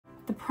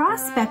The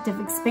prospect of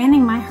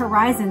expanding my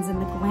horizons in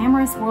the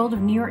glamorous world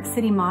of New York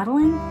City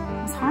modeling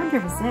was hard to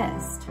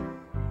resist.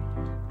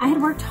 I had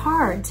worked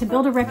hard to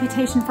build a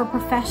reputation for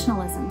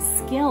professionalism,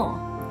 skill,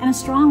 and a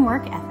strong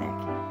work ethic,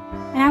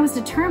 and I was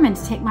determined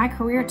to take my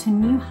career to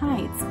new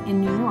heights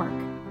in New York.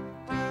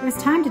 It was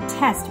time to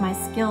test my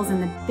skills in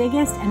the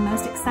biggest and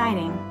most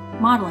exciting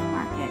modeling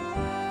market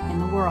in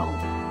the world.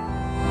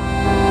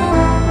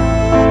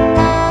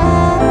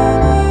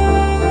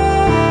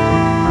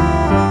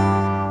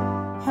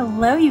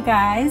 Hello, you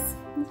guys.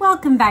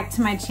 Welcome back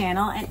to my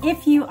channel, and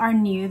if you are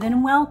new,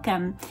 then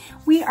welcome.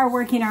 We are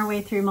working our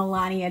way through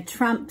Melania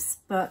Trump's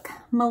book,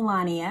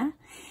 Melania,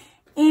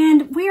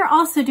 and we are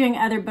also doing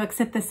other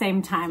books at the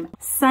same time.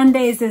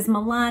 Sundays is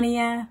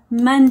Melania,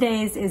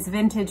 Mondays is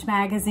Vintage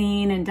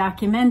Magazine and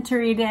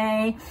Documentary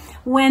Day,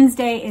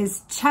 Wednesday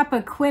is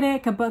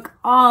Chappaquiddick, a book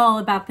all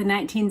about the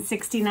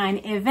 1969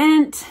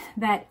 event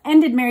that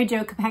ended Mary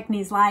Jo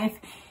Kopechne's life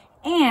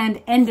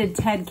and ended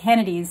Ted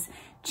Kennedy's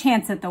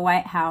chance at the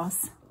White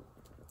House.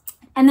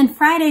 And then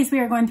Fridays, we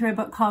are going through a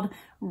book called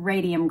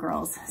Radium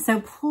Girls. So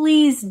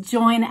please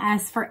join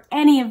us for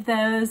any of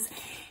those.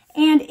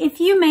 And if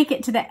you make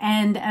it to the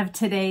end of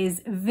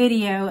today's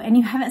video and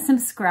you haven't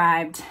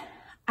subscribed,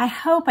 I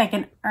hope I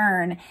can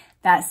earn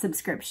that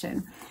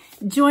subscription.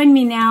 Join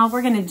me now.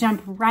 We're going to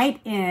jump right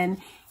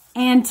in.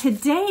 And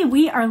today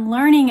we are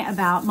learning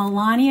about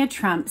Melania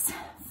Trump's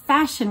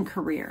fashion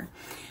career.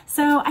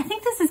 So I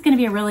think this is going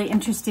to be a really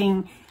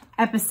interesting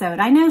episode.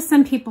 I know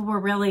some people were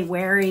really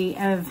wary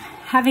of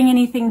having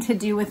anything to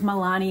do with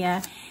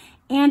Melania,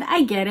 and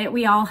I get it.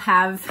 We all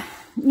have,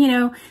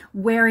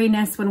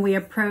 wariness when we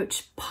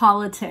approach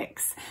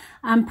politics,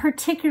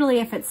 particularly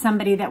if it's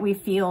somebody that we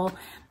feel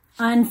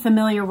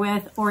unfamiliar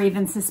with or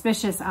even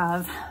suspicious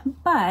of.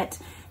 But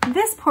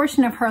this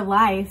portion of her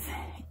life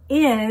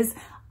is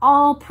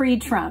all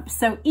pre-Trump.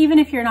 So even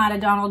if you're not a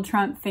Donald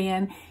Trump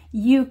fan,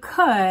 you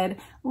could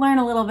learn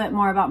a little bit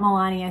more about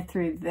Melania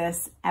through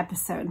this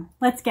episode.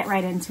 Let's get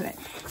right into it.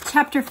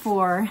 Chapter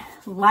 4,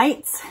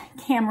 Lights,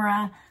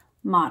 Camera,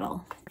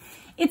 Model.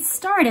 It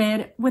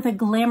started with a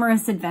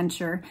glamorous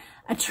adventure,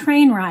 a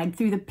train ride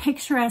through the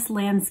picturesque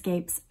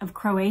landscapes of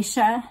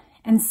Croatia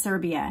and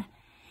Serbia,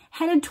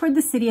 headed toward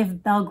the city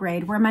of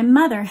Belgrade, where my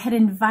mother had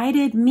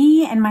invited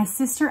me and my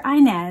sister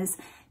Inez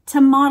to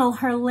model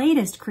her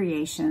latest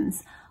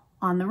creations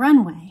on the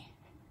runway.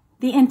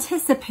 The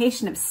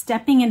anticipation of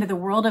stepping into the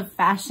world of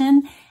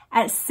fashion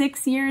at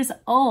 6 years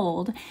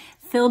old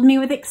filled me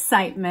with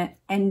excitement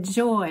and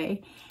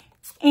joy.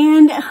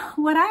 And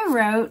what I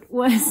wrote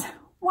was,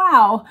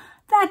 wow,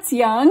 that's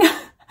young.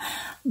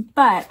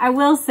 But I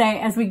will say,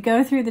 as we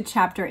go through the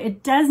chapter,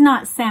 it does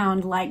not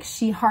sound like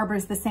she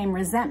harbors the same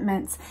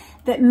resentments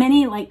that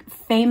many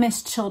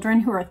famous children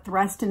who are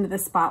thrust into the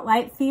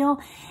spotlight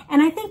feel.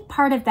 And I think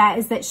part of that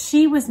is that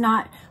she was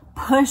not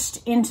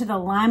pushed into the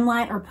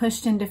limelight or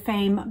pushed into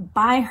fame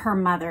by her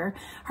mother.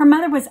 Her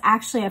mother was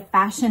actually a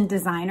fashion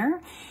designer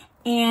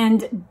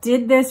and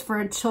did this for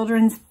a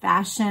children's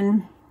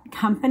fashion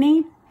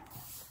company.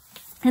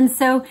 And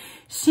so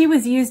she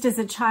was used as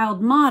a child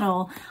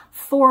model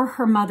for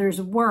her mother's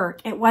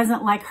work. It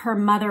wasn't like her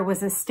mother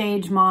was a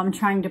stage mom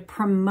trying to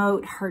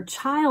promote her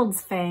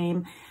child's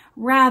fame.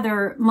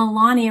 Rather,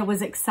 Melania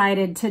was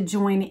excited to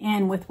join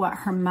in with what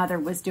her mother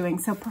was doing.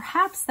 So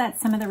perhaps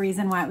that's some of the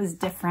reason why it was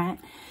different.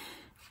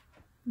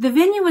 The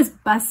venue was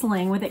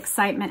bustling with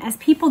excitement as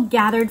people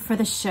gathered for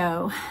the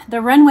show.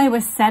 The runway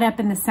was set up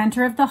in the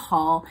center of the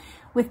hall,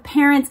 with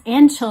parents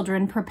and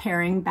children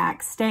preparing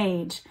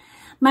backstage.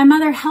 My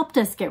mother helped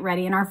us get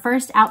ready in our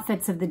first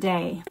outfits of the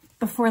day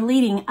before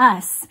leading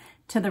us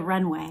to the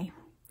runway.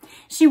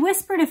 She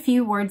whispered a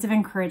few words of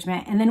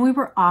encouragement, and then we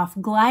were off,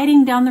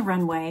 gliding down the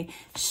runway,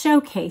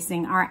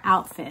 showcasing our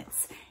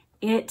outfits.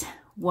 It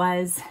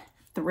was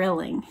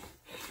thrilling.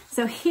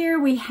 So here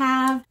we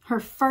have her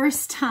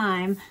first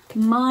time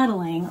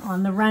modeling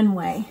on the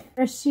runway.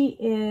 There she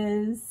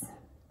is.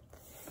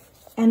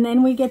 And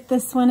then we get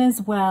this one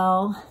as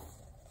well.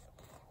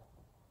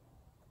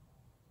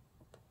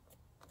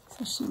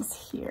 So she's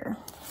here.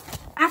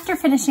 After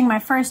finishing my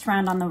first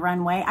round on the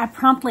runway, I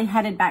promptly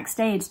headed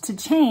backstage to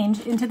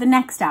change into the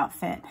next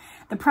outfit.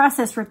 The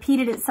process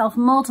repeated itself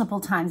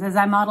multiple times as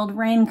I modeled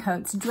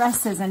raincoats,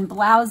 dresses, and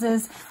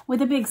blouses with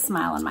a big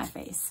smile on my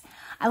face.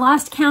 I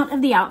lost count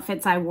of the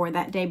outfits I wore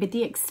that day, but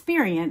the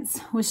experience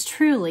was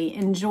truly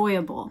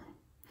enjoyable.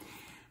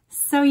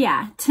 So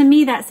yeah, to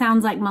me that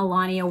sounds like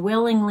Melania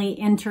willingly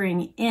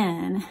entering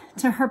in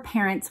to her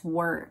parents'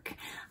 work.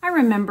 I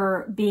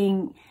remember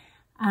being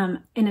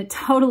in a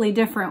totally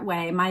different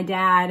way. My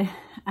dad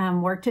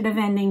worked at a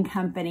vending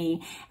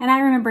company, and I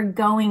remember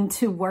going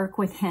to work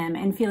with him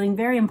and feeling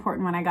very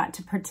important when I got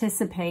to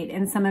participate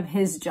in some of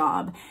his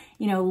job,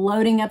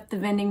 loading up the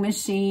vending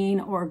machine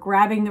or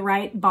grabbing the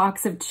right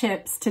box of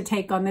chips to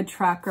take on the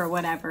truck or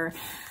whatever.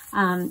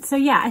 So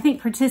yeah, I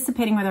think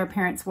participating with our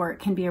parents'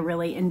 work can be a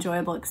really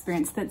enjoyable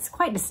experience that's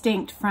quite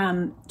distinct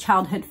from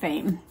childhood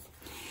fame.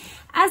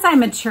 As I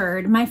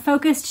matured, my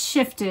focus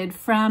shifted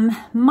from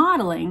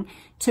modeling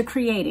to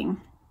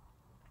creating.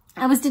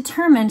 I was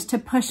determined to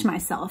push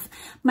myself.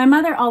 My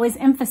mother always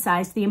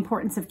emphasized the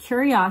importance of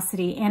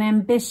curiosity and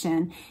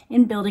ambition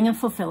in building a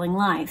fulfilling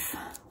life,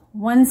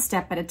 one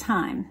step at a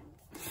time.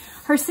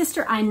 Her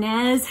sister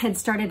Inez had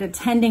started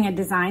attending a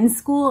design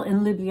school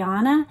in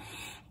Ljubljana,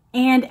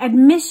 and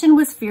admission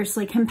was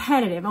fiercely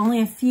competitive. Only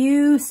a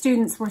few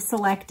students were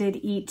selected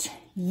each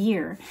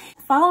year.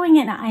 Following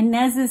in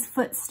Inez's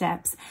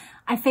footsteps,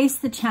 I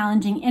faced the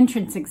challenging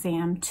entrance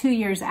exam 2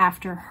 years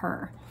after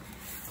her.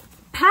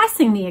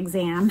 Passing the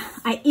exam,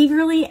 I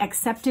eagerly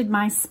accepted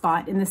my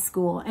spot in the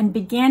school and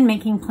began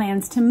making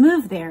plans to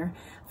move there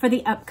for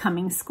the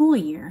upcoming school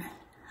year.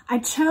 I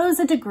chose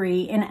a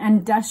degree in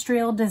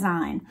industrial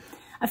design,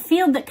 a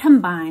field that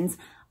combines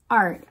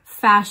art,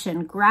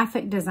 fashion,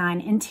 graphic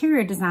design,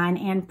 interior design,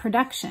 and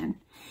production.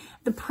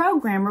 The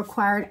program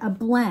required a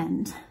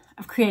blend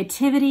of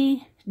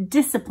creativity,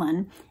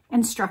 discipline,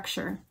 and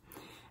structure.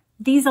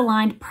 These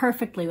aligned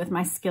perfectly with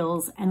my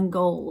skills and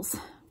goals.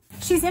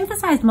 She's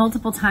emphasized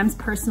multiple times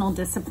personal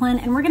discipline,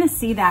 and we're going to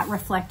see that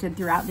reflected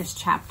throughout this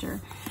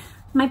chapter.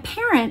 My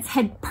parents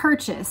had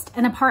purchased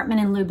an apartment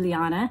in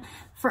Ljubljana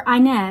for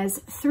Inez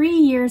 3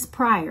 years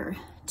prior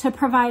to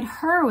provide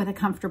her with a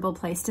comfortable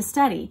place to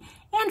study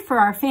and for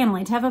our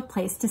family to have a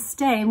place to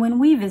stay when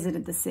we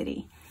visited the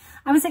city.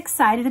 I was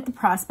excited at the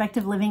prospect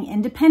of living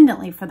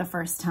independently for the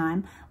first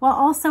time while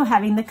also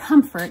having the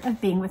comfort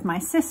of being with my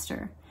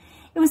sister.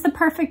 It was the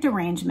perfect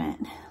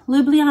arrangement.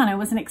 Ljubljana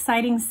was an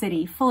exciting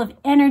city full of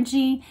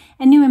energy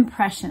and new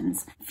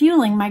impressions,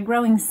 fueling my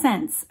growing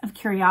sense of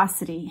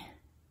curiosity.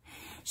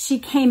 She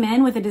came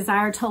in with a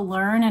desire to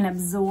learn and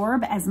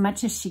absorb as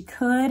much as she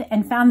could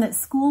and found that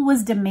school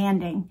was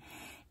demanding.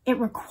 It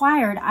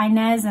required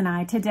Inez and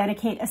I to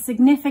dedicate a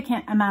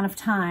significant amount of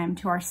time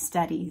to our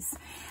studies.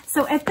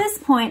 So at this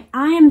point,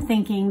 I am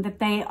thinking that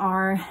they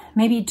are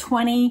maybe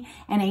 20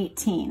 and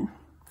 18.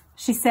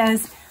 She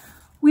says,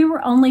 "We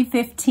were only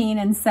 15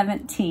 and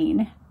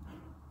 17,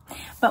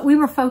 but we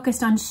were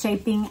focused on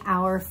shaping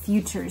our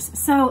futures."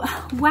 So,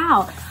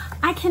 wow,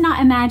 I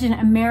cannot imagine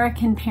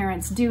American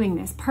parents doing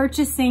this,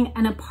 purchasing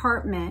an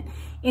apartment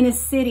in a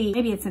city,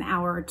 maybe it's an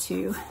hour or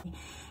two,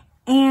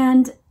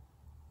 and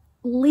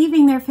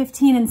leaving their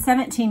 15 and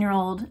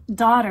 17-year-old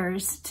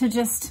daughters to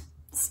just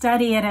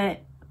study at a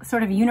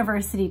sort of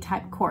university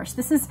type course.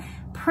 This is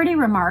pretty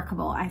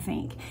remarkable, I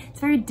think.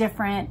 It's very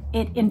different.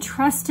 It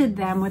entrusted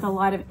them with a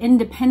lot of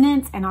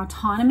independence and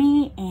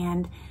autonomy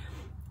and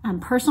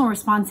personal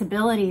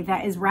responsibility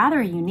that is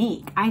rather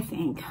unique, I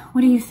think.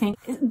 What do you think?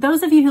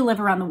 Those of you who live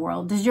around the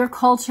world, does your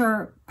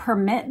culture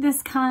permit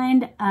this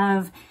kind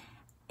of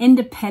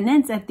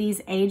independence at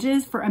these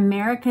ages? For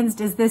Americans,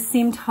 does this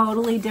seem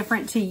totally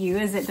different to you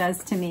as it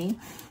does to me?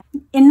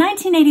 In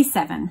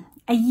 1987,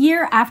 a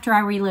year after I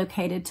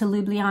relocated to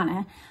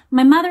Ljubljana,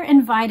 my mother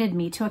invited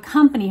me to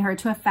accompany her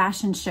to a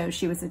fashion show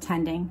she was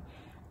attending.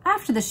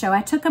 After the show,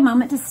 I took a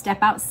moment to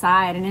step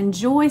outside and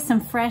enjoy some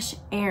fresh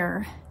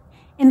air.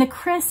 In the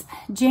crisp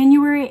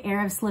January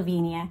air of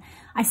Slovenia,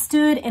 I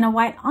stood in a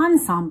white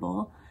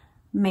ensemble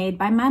made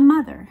by my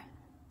mother.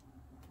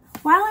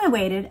 While I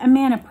waited, a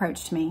man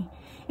approached me,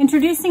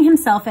 introducing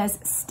himself as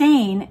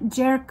Stane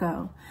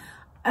Jerko,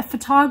 a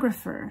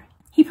photographer.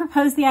 He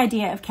proposed the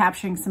idea of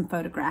capturing some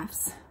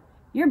photographs.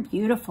 "You're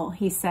beautiful,"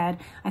 he said.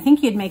 "I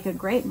think you'd make a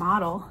great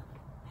model."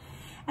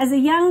 As a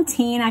young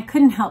teen, I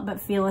couldn't help but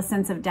feel a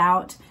sense of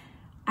doubt.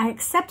 I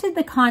accepted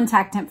the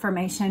contact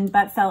information,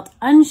 but felt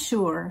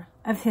unsure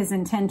of his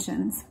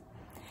intentions.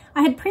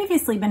 I had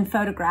previously been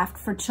photographed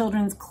for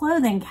children's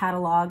clothing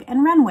catalog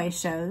and runway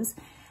shows.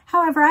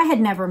 However, I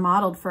had never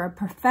modeled for a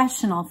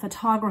professional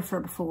photographer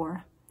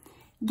before.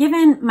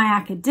 Given my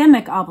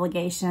academic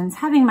obligations,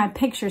 having my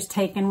pictures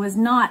taken was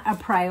not a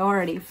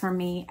priority for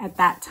me at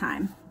that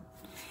time.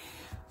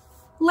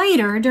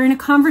 Later, during a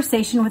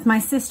conversation with my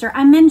sister,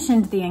 I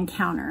mentioned the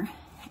encounter,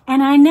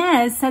 and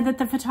Inez said that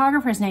the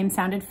photographer's name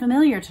sounded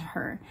familiar to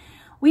her.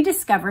 We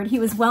discovered he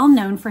was well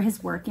known for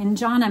his work in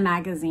Jana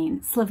magazine,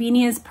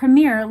 Slovenia's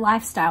premier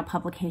lifestyle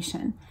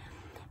publication.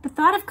 The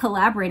thought of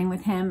collaborating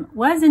with him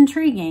was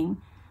intriguing,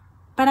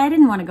 but I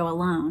didn't want to go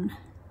alone.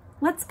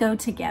 "Let's go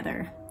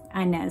together,"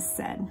 Inez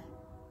said.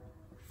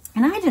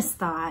 And I just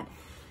thought,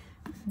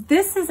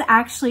 this is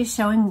actually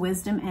showing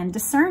wisdom and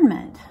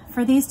discernment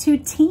for these two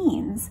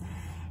teens.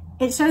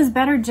 It shows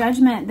better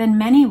judgment than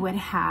many would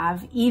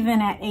have,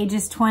 even at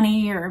ages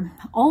 20 or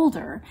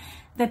older,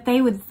 that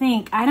they would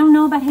think, I don't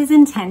know about his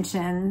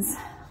intentions.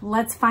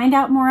 Let's find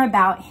out more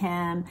about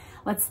him.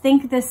 Let's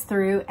think this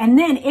through. And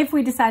then if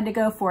we decide to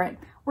go for it,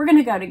 we're going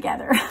to go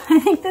together. I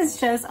think this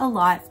shows a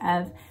lot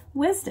of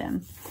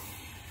wisdom.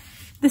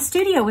 The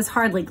studio was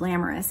hardly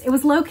glamorous. It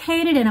was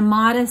located in a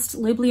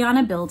modest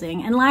Ljubljana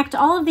building and lacked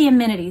all of the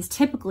amenities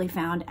typically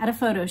found at a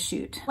photo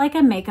shoot, like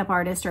a makeup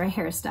artist or a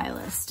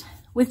hairstylist.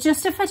 With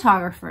just a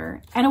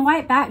photographer and a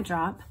white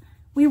backdrop,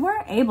 we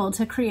were able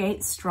to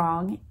create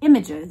strong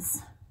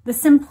images. The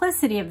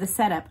simplicity of the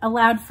setup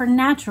allowed for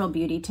natural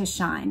beauty to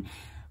shine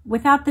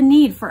without the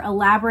need for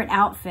elaborate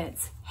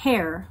outfits,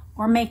 hair,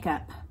 or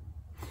makeup.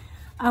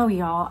 Oh,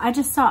 y'all, I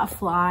just saw a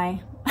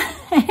fly.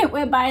 It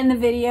went by in the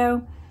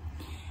video.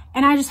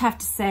 And I just have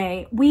to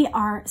say, we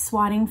are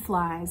swatting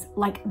flies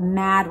like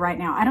mad right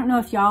now. I don't know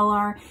if y'all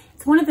are.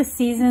 It's one of the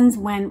seasons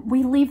when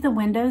we leave the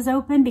windows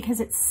open because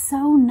it's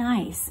so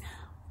nice.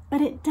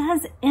 But it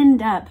does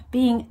end up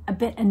being a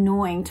bit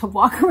annoying to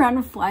walk around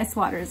with fly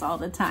swatters all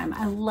the time.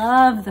 I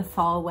love the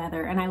fall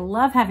weather and I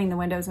love having the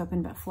windows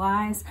open, but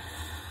flies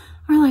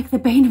are like the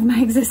bane of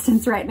my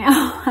existence right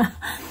now.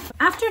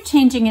 After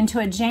changing into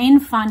a Jane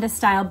Fonda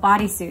style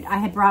bodysuit I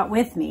had brought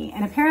with me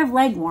and a pair of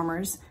leg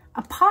warmers,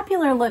 a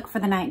popular look for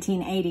the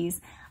 1980s,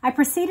 I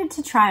proceeded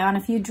to try on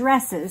a few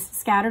dresses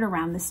scattered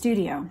around the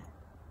studio.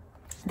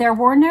 There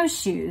were no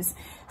shoes,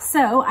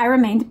 so I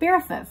remained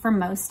barefoot for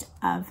most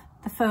of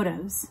the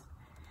photos.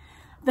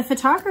 The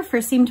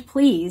photographer seemed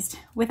pleased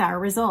with our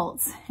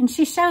results, and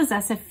she shows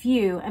us a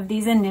few of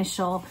these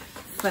initial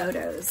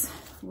photos.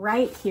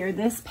 Right here,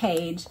 this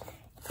page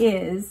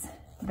is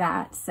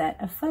that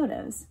set of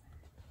photos.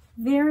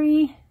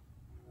 Very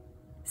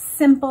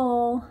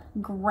simple,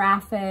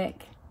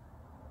 graphic,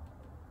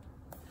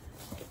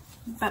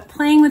 but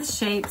playing with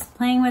shapes,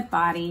 playing with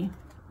body.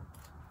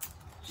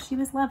 She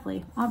was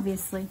lovely,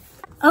 obviously.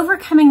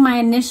 Overcoming my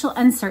initial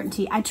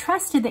uncertainty, I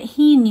trusted that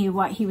he knew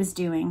what he was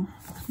doing.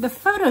 The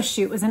photo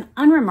shoot was an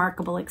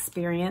unremarkable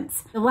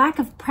experience. The lack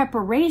of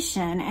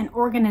preparation and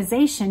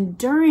organization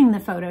during the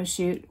photo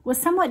shoot was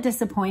somewhat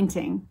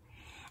disappointing.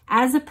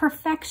 As a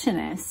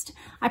perfectionist,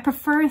 I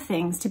prefer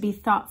things to be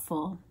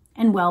thoughtful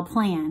and well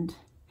planned.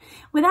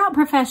 Without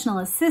professional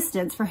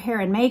assistance for hair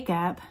and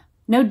makeup,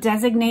 no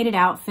designated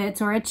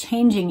outfits or a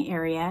changing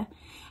area,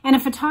 and a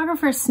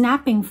photographer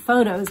snapping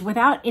photos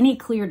without any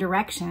clear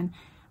direction,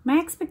 my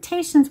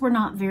expectations were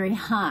not very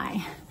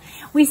high.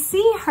 We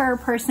see her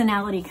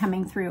personality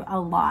coming through a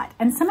lot,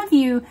 and some of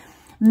you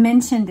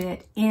mentioned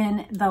it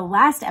in the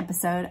last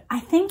episode. I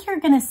think you're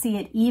going to see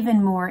it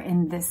even more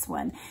in this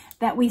one,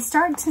 that we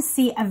start to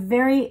see a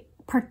very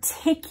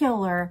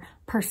particular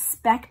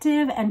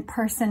perspective and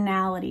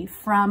personality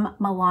from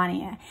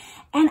Melania.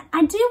 And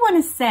I do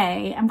want to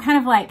say, I'm kind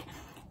of like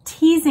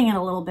teasing it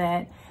a little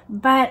bit,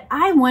 but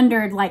I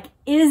wondered, like,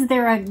 is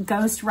there a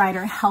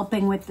ghostwriter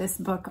helping with this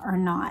book or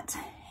not?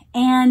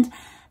 And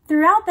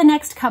throughout the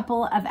next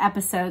couple of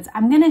episodes,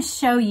 I'm going to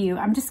show you,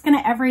 I'm just going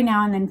to every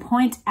now and then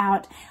point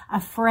out a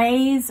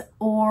phrase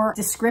or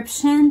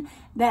description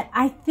that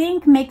I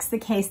think makes the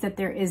case that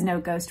there is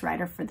no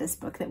ghostwriter for this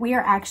book, that we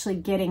are actually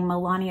getting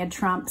Melania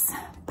Trump's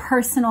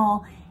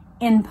personal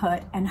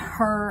input and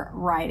her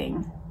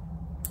writing.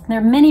 There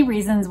are many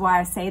reasons why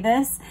I say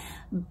this,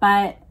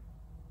 but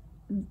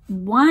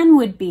one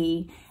would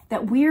be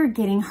that we're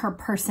getting her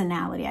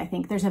personality. I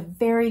think there's a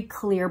very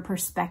clear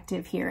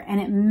perspective here, and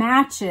it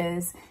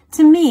matches,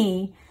 to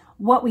me,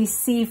 what we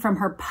see from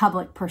her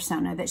public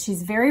persona, that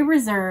she's very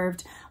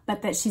reserved,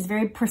 but that she's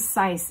very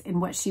precise in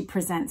what she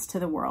presents to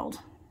the world.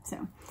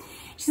 So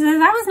she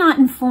says, I was not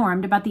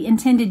informed about the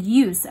intended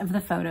use of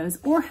the photos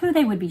or who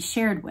they would be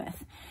shared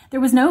with.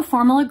 There was no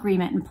formal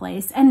agreement in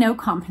place and no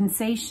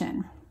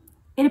compensation.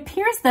 It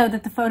appears, though,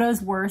 that the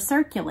photos were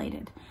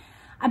circulated.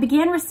 I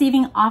began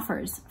receiving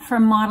offers for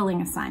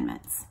modeling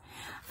assignments.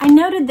 I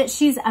noted that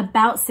she's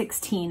about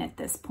 16 at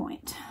this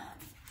point.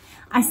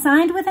 I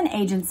signed with an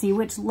agency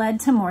which led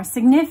to more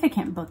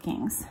significant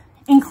bookings,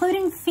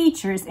 including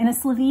features in a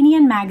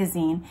Slovenian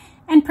magazine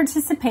and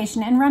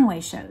participation in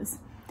runway shows.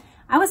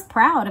 I was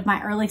proud of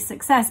my early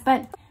success,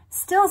 but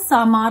still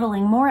saw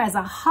modeling more as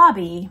a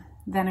hobby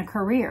than a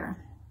career.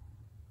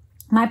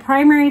 My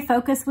primary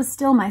focus was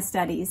still my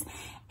studies,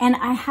 and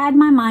I had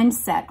my mind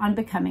set on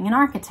becoming an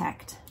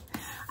architect.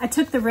 I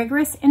took the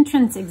rigorous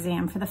entrance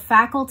exam for the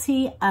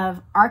Faculty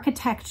of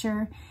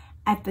Architecture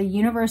at the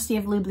University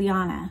of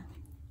Ljubljana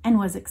and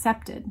was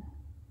accepted.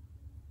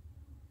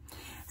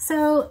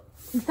 So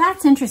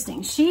that's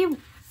interesting. She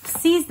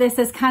sees this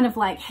as kind of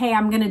like, hey,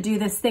 I'm going to do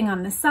this thing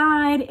on the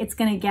side. It's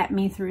going to get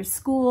me through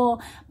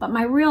school, but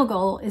my real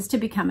goal is to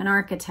become an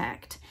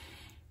architect.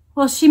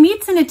 Well, she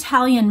meets an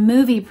Italian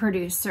movie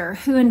producer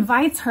who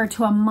invites her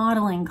to a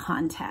modeling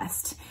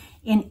contest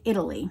in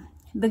Italy.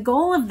 The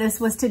goal of this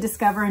was to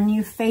discover a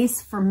new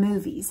face for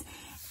movies,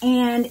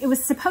 and it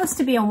was supposed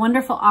to be a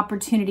wonderful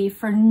opportunity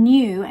for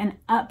new and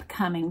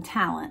upcoming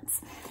talents.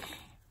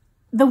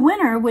 The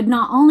winner would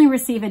not only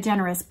receive a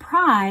generous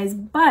prize,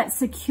 but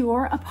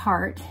secure a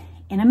part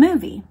in a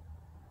movie.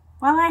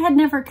 While I had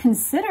never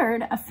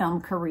considered a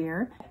film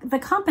career, the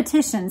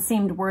competition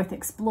seemed worth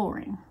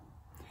exploring.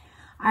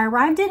 I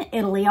arrived in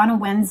Italy on a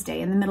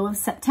Wednesday in the middle of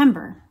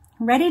September,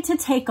 ready to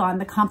take on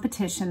the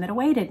competition that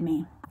awaited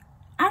me.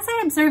 As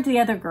I observed the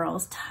other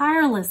girls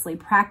tirelessly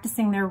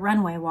practicing their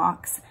runway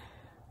walks,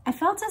 I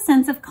felt a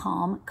sense of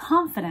calm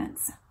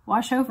confidence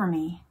wash over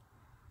me.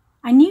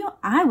 I knew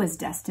I was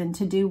destined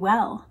to do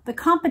well. The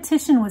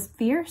competition was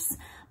fierce,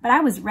 but I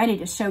was ready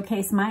to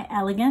showcase my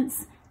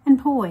elegance and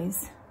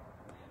poise.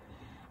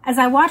 As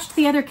I watched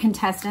the other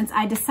contestants,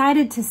 I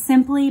decided to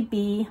simply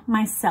be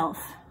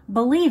myself,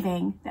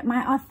 believing that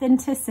my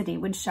authenticity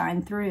would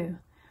shine through.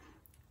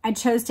 I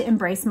chose to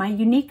embrace my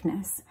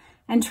uniqueness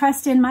and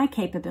trust in my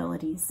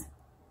capabilities.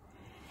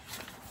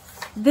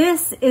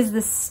 This is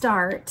the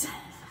start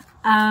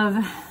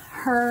of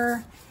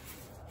her,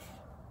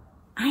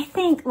 I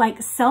think,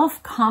 like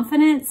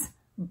self-confidence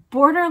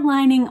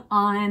borderlining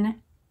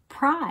on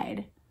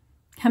pride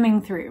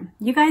coming through.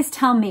 You guys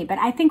tell me, but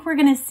I think we're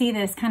going to see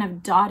this kind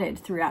of dotted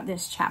throughout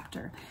this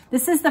chapter.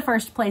 This is the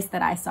first place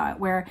that I saw it,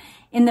 where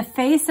in the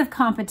face of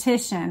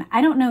competition,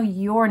 I don't know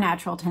your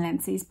natural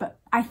tendencies, but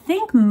I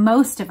think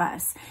most of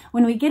us,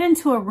 when we get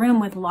into a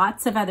room with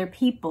lots of other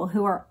people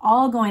who are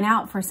all going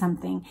out for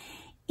something,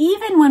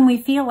 even when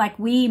we feel like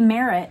we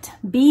merit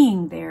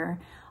being there,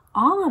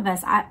 all of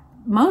us,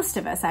 most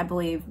of us, I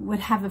believe,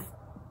 would have a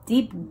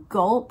deep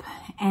gulp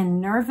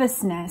and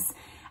nervousness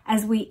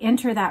as we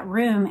enter that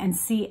room and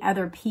see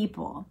other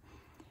people.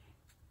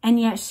 And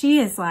yet she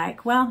is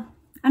like, well,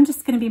 I'm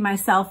just going to be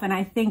myself and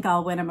I think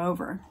I'll win them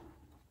over.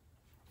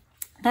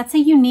 That's a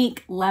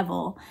unique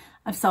level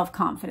of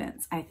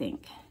self-confidence, I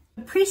think.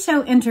 The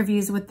pre-show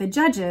interviews with the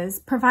judges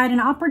provide an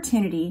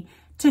opportunity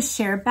to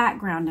share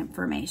background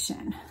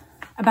information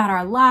about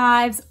our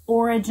lives,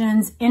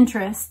 origins,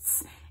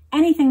 interests,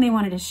 anything they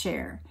wanted to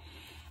share.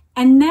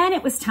 And then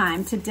it was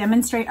time to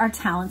demonstrate our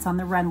talents on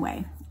the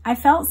runway. I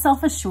felt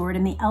self-assured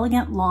in the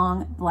elegant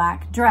long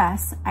black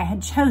dress I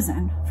had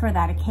chosen for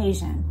that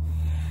occasion.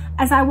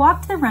 As I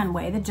walked the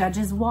runway, the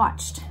judges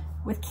watched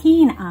with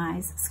keen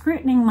eyes,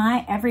 scrutinizing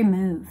my every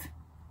move.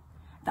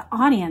 The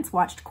audience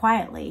watched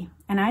quietly,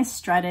 and I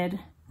strutted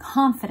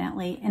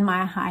confidently in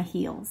my high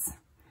heels.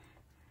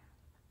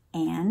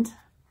 And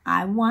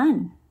I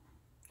won.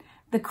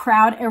 The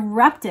crowd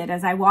erupted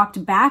as I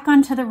walked back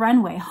onto the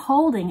runway,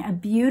 holding a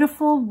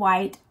beautiful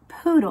white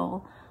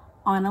poodle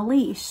on a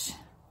leash.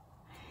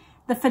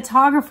 The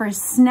photographers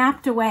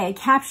snapped away,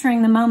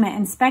 capturing the moment,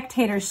 and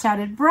spectators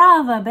shouted,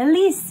 "Brava,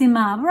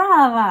 bellissima,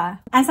 brava."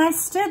 As I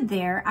stood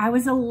there, I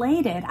was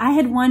elated. I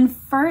had won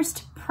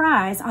first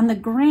prize on the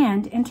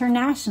grand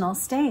international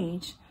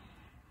stage.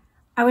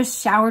 I was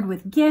showered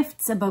with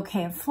gifts, a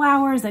bouquet of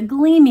flowers, a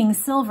gleaming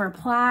silver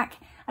plaque,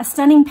 a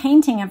stunning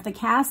painting of the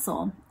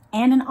castle,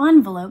 and an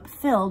envelope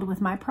filled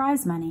with my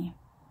prize money.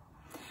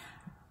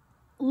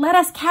 "Let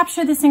us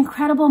capture this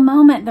incredible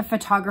moment," the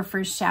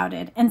photographers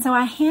shouted. And so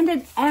I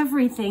handed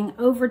everything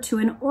over to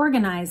an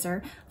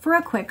organizer for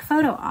a quick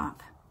photo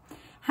op.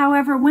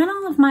 However, when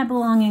all of my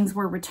belongings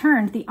were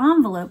returned, the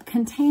envelope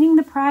containing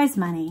the prize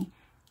money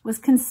was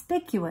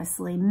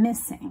conspicuously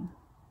missing.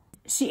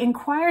 She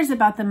inquires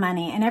about the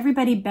money and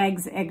everybody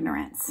begs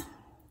ignorance.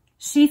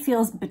 She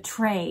feels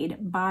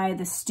betrayed by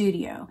the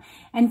studio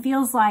and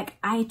feels like,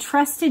 I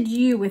trusted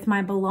you with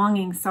my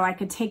belongings so I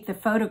could take the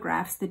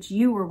photographs that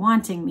you were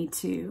wanting me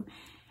to,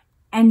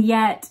 and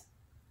yet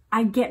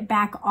I get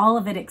back all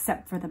of it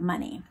except for the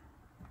money.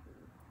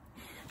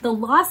 The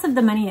loss of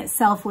the money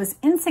itself was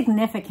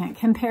insignificant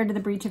compared to the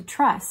breach of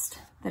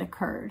trust that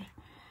occurred.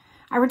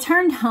 I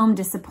returned home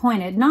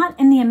disappointed, not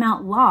in the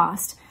amount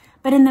lost,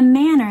 but in the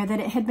manner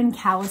that it had been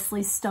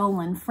callously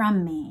stolen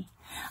from me.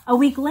 A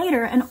week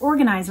later, an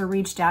organizer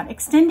reached out,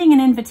 extending an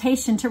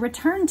invitation to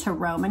return to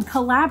Rome and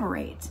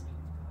collaborate.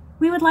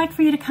 "We would like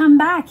for you to come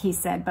back," he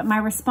said, but my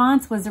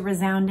response was a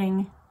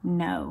resounding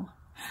no.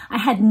 I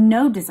had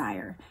no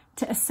desire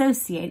to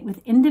associate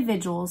with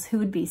individuals who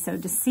would be so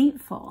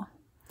deceitful.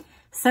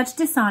 Such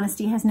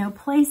dishonesty has no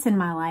place in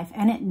my life,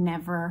 and it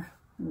never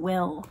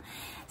will.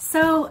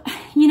 So,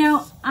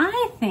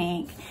 I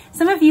think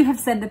some of you have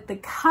said that the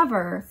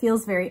cover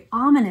feels very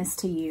ominous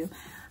to you.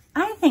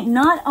 I think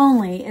not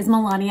only is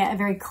Melania a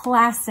very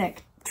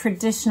classic,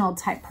 traditional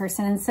type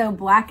person, and so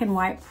black and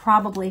white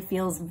probably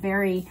feels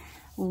very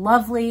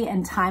lovely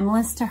and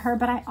timeless to her,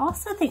 but I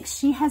also think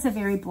she has a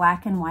very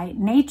black and white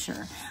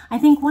nature. I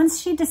think once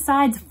she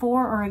decides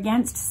for or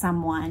against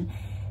someone,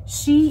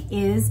 she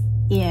is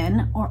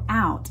in or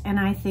out. And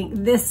I think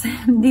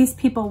these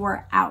people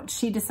were out.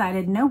 She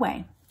decided, no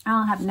way,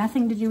 I'll have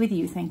nothing to do with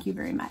you. Thank you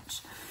very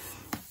much.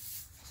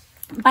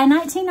 By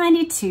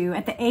 1992,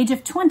 at the age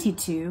of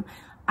 22,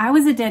 I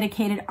was a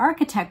dedicated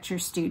architecture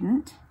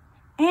student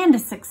and a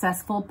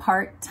successful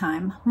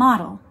part-time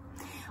model.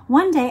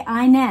 One day,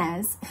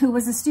 Inez, who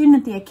was a student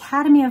at the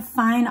Academy of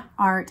Fine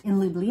Art in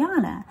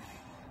Ljubljana,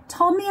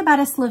 told me about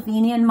a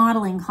Slovenian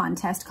modeling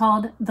contest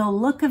called The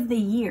Look of the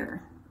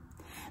Year.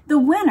 The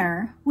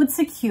winner would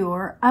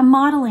secure a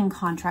modeling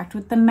contract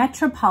with the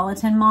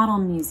Metropolitan Model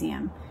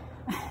Museum.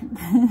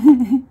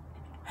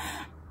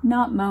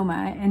 Not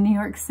MoMA in New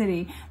York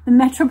City, the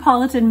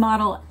Metropolitan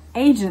Model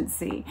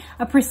Agency,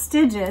 a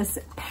prestigious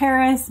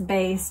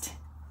Paris-based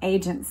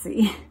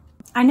agency.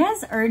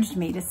 Inez urged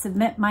me to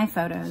submit my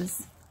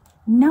photos.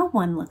 "No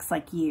one looks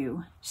like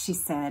you," she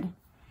said.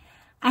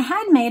 I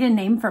had made a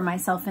name for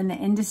myself in the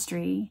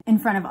industry in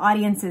front of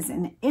audiences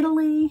in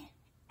Italy,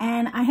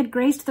 and I had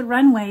graced the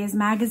runways,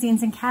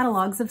 magazines, and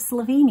catalogs of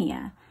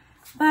Slovenia.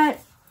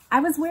 But I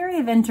was wary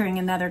of entering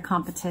another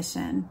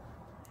competition.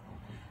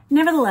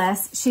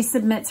 Nevertheless, she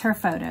submits her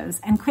photos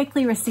and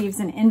quickly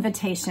receives an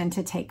invitation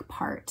to take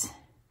part.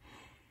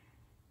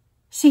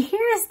 She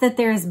hears that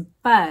there's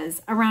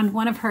buzz around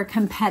one of her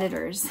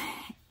competitors,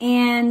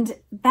 and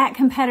that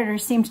competitor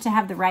seems to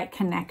have the right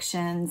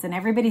connections, and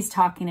everybody's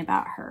talking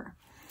about her.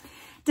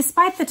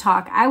 Despite the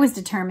talk, I was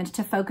determined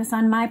to focus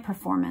on my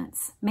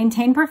performance,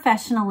 maintain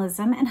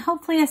professionalism, and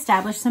hopefully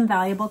establish some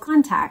valuable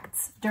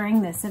contacts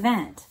during this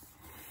event.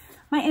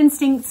 My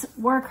instincts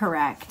were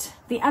correct.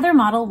 The other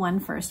model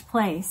won first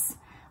place,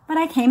 but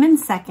I came in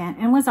second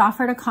and was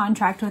offered a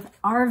contract with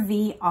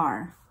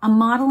RVR, a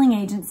modeling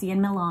agency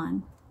in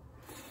Milan.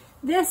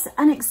 This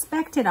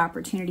unexpected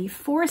opportunity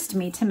forced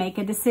me to make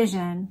a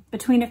decision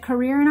between a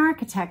career in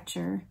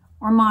architecture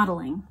or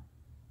modeling.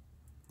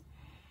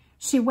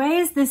 She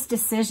weighs this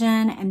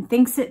decision and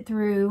thinks it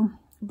through,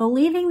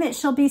 believing that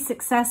she'll be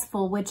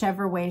successful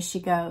whichever way she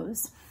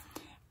goes,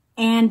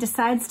 and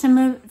decides to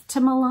move to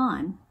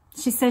Milan.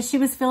 She says she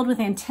was filled with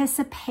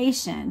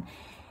anticipation.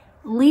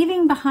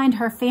 Leaving behind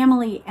her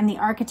family and the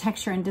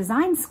architecture and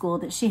design school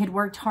that she had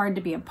worked hard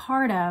to be a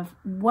part of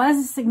was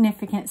a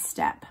significant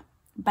step,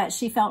 but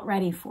she felt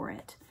ready for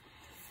it.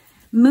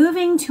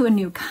 Moving to a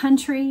new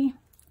country,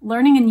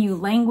 learning a new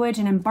language,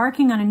 and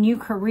embarking on a new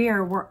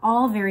career were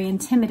all very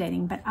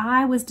intimidating, but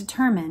I was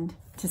determined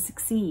to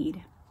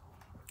succeed.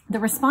 The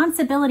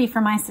responsibility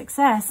for my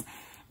success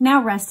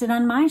now rested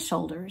on my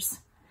shoulders,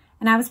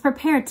 and I was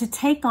prepared to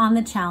take on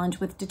the challenge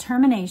with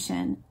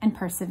determination and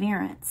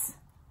perseverance.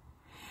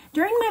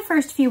 During my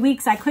first few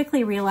weeks, I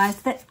quickly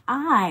realized that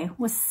I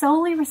was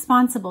solely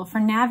responsible for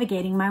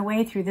navigating my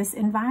way through this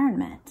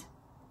environment.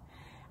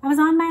 I was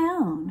on my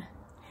own.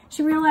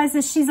 She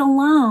realizes she's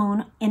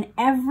alone in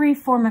every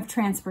form of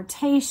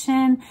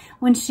transportation,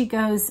 when she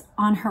goes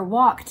on her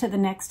walk to the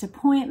next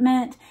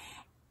appointment,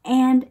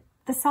 and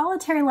the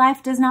solitary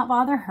life does not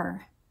bother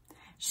her.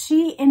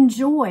 She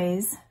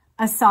enjoys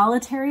a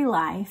solitary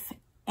life,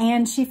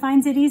 and she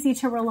finds it easy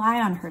to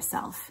rely on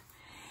herself.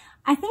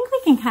 I think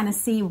we can kind of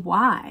see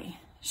why.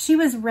 She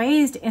was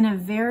raised in a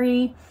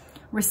very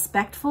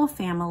respectful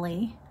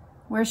family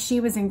where she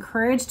was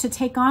encouraged to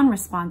take on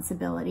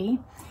responsibility.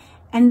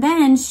 And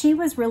then she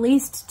was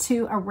released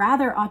to a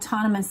rather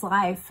autonomous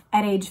life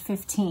at age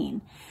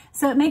 15.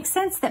 So it makes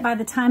sense that by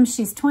the time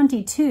she's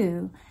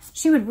 22,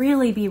 she would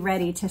really be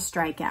ready to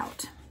strike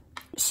out.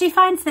 She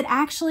finds that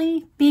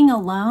actually being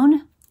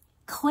alone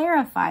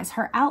clarifies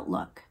her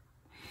outlook.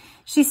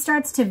 She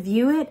starts to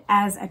view it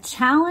as a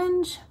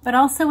challenge, but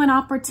also an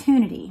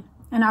opportunity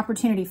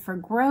for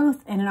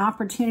growth and an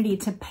opportunity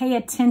to pay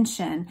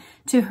attention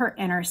to her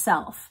inner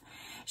self.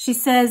 She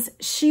says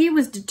she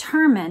was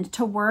determined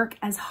to work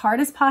as hard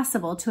as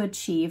possible to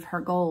achieve her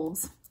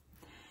goals.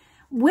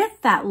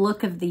 With that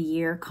Look of the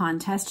Year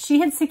contest, she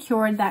had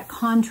secured that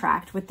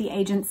contract with the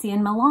agency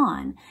in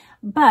Milan,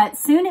 but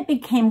soon it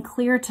became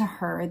clear to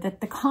her that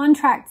the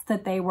contracts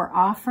that they were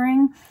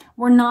offering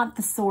were not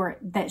the sort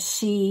that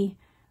she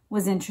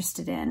was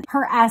interested in.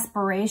 Her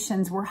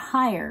aspirations were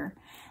higher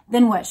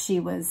than what she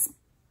was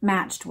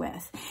matched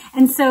with.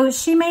 And so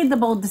she made the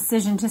bold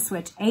decision to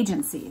switch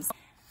agencies.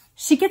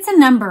 She gets a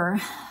number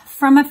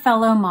from a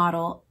fellow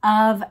model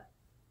of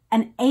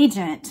an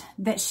agent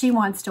that she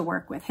wants to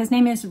work with. His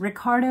name is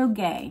Ricardo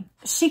Gay.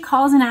 She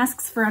calls and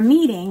asks for a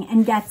meeting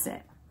and gets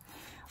it.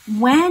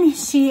 When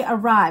she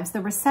arrives,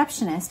 the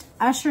receptionist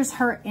ushers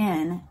her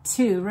in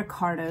to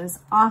Ricardo's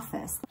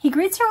office. He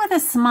greets her with a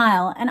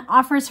smile and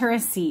offers her a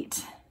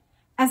seat.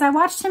 As I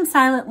watched him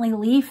silently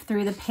leaf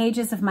through the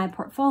pages of my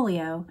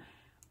portfolio,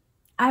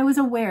 I was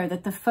aware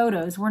that the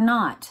photos were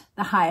not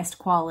the highest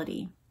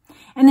quality,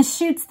 and the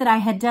shoots that I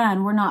had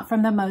done were not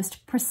from the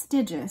most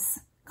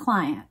prestigious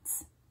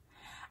clients.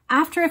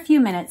 After a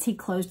few minutes, he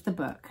closed the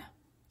book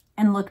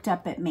and looked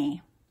up at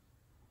me.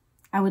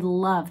 "I would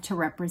love to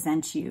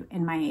represent you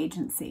in my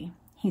agency,"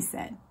 he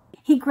said.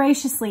 He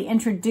graciously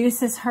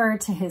introduces her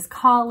to his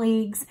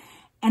colleagues,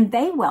 and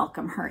they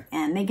welcome her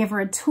in. They give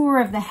her a tour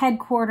of the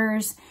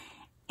headquarters,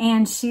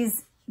 and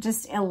she's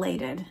just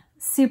elated,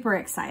 super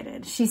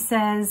excited. She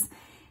says,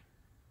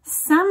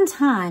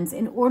 "Sometimes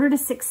in order to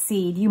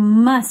succeed, you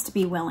must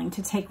be willing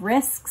to take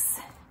risks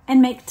and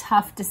make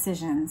tough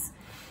decisions.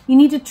 You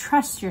need to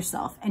trust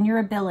yourself and your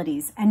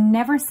abilities and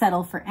never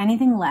settle for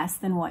anything less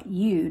than what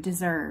you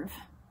deserve."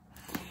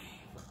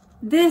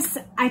 This,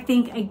 I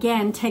think,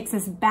 again, takes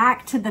us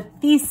back to the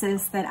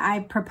thesis that I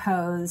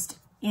proposed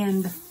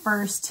in the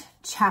first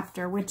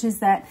chapter, which is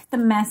that the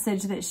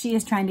message that she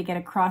is trying to get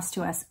across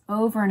to us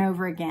over and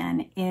over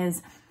again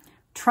is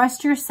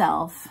trust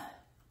yourself,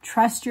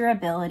 trust your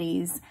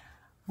abilities,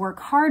 work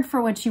hard for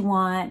what you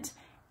want,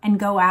 and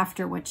go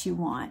after what you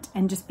want,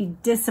 and just be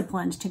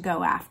disciplined to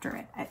go after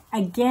it.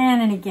 Again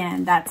and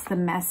again, that's the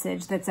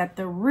message that's at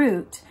the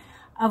root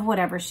of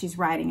whatever she's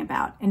writing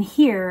about. And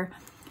here,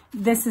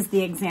 this is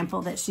the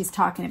example that she's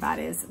talking about,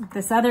 is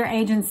this other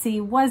agency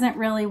wasn't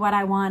really what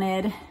I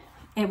wanted.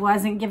 It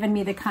wasn't giving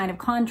me the kind of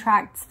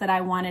contracts that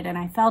I wanted, and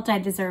I felt I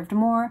deserved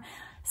more,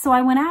 so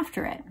I went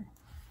after it.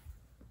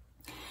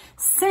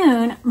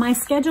 Soon, my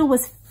schedule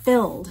was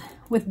filled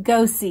with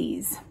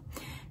go-sees,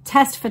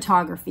 test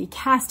photography,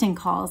 casting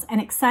calls,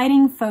 and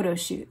exciting photo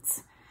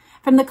shoots.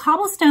 From the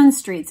cobblestone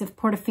streets of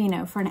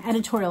Portofino for an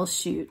editorial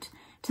shoot,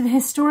 to the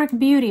historic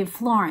beauty of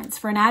Florence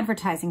for an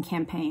advertising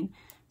campaign,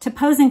 to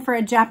posing for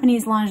a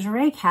Japanese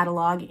lingerie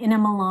catalog in a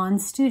Milan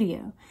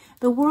studio.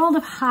 The world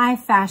of high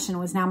fashion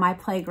was now my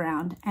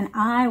playground, and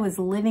I was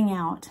living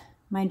out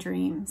my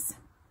dreams.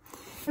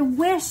 I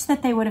wish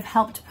that they would have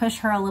helped push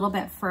her a little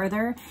bit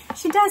further.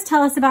 She does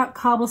tell us about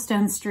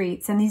cobblestone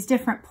streets and these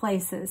different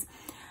places,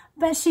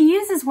 but she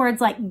uses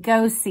words like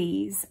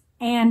go-sees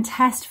and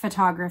test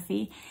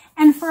photography.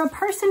 And for a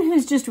person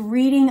who's just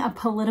reading a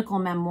political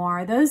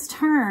memoir, those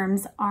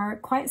terms are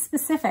quite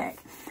specific.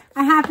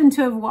 I happen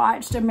to have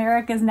watched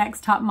America's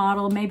Next Top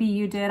Model. Maybe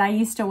you did. I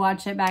used to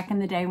watch it back in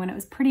the day when it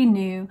was pretty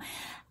new.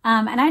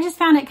 And I just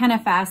found it kind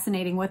of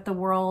fascinating what the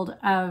world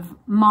of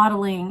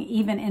modeling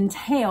even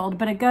entailed.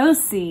 But a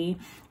go-see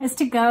is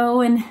to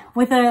go and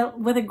with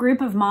a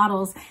group of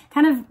models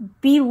kind of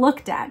be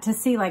looked at to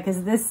see, like,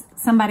 is this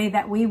somebody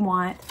that we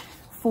want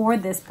for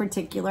this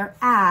particular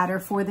ad or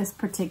for this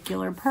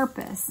particular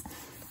purpose?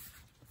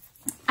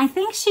 I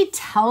think she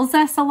tells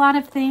us a lot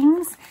of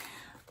things,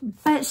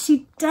 but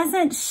she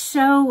doesn't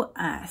show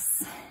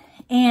us.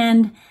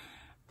 And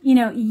you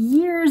know,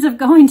 years of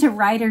going to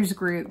writers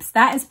groups,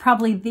 that is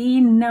probably the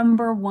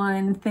number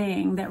one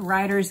thing that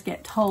writers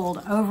get told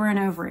over and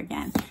over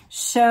again.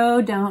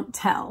 Show, don't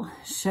tell.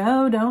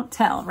 Show, don't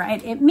tell,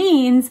 right? It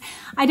means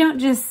I don't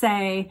just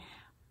say,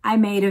 I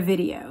made a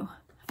video.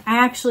 I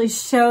actually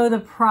show the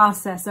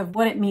process of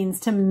what it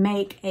means to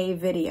make a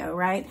video,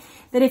 right?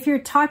 That if you're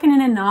talking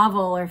in a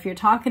novel or if you're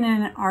talking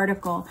in an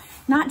article,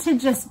 not to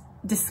just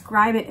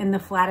describe it in the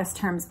flattest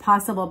terms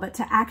possible, but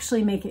to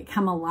actually make it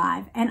come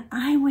alive. And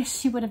I wish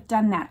she would have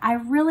done that. I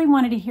really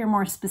wanted to hear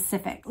more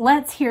specific.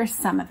 Let's hear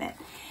some of it.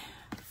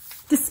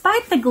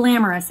 Despite the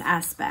glamorous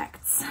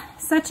aspects,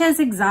 such as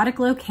exotic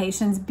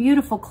locations,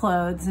 beautiful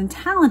clothes, and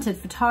talented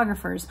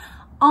photographers,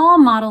 all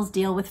models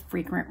deal with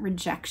frequent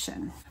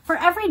rejection. For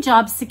every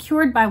job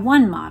secured by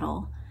one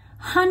model,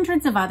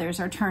 hundreds of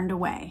others are turned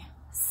away.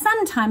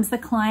 Sometimes the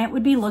client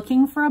would be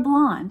looking for a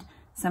blonde,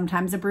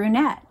 sometimes a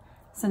brunette.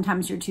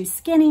 Sometimes you're too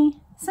skinny,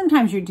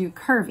 sometimes you're too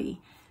curvy.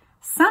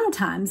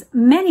 Sometimes,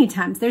 many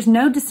times, there's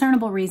no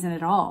discernible reason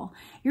at all.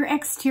 Your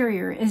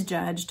exterior is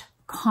judged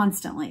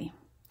constantly.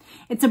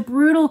 It's a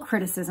brutal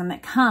criticism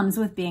that comes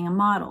with being a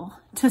model.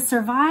 To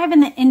survive in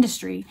the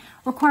industry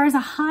requires a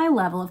high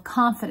level of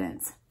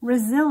confidence,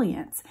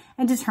 resilience,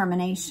 and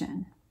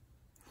determination.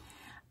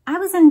 I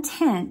was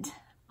intent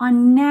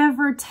on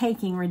never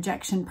taking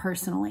rejection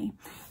personally.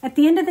 At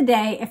the end of the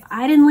day, if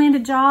I didn't land a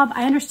job,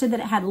 I understood that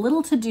it had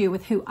little to do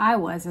with who I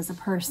was as a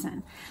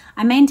person.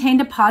 I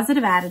maintained a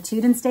positive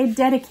attitude and stayed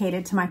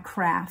dedicated to my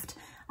craft.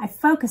 I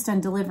focused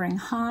on delivering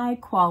high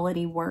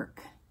quality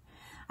work.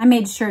 I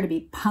made sure to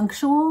be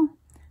punctual,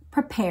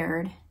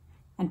 prepared,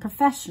 and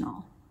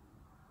professional.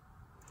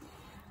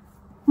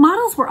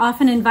 Models were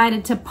often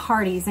invited to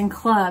parties and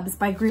clubs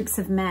by groups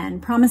of men,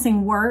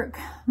 promising work,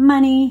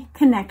 money,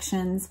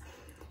 connections.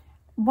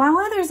 While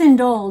others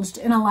indulged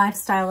in a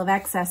lifestyle of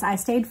excess, I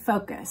stayed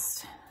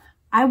focused.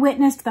 I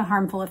witnessed the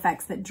harmful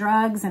effects that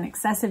drugs and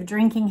excessive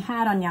drinking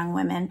had on young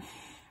women,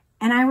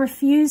 and I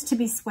refused to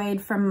be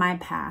swayed from my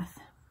path.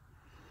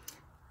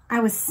 I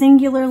was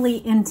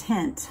singularly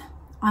intent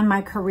on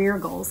my career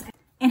goals.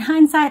 In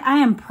hindsight, I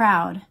am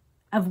proud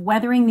of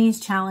weathering these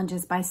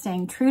challenges by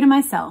staying true to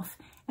myself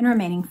and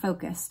remaining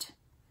focused.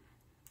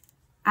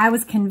 I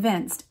was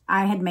convinced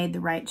I had made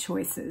the right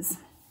choices.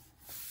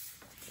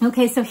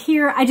 Okay, so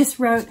here I just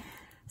wrote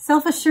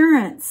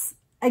self-assurance.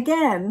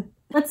 Again,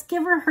 let's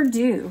give her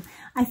due.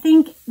 I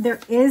think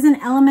there is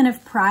an element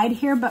of pride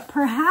here, but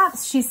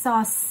perhaps she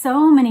saw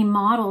so many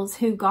models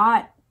who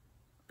got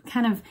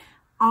kind of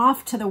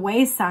off to the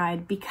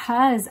wayside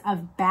because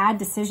of bad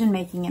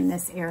decision-making in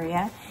this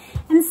area.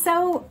 And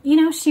so, you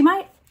know, she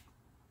might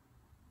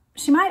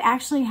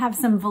actually have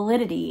some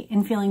validity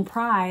in feeling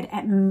pride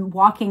at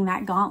walking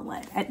that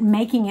gauntlet, at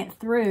making it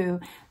through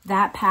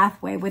that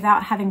pathway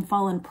without having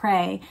fallen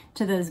prey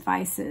to those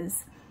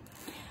vices.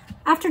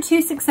 After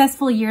 2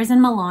 successful years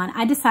in Milan,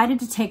 I decided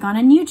to take on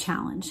a new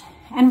challenge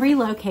and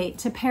relocate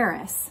to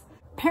Paris.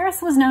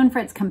 Paris was known for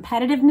its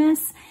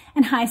competitiveness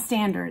and high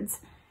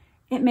standards.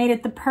 It made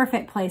it the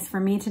perfect place for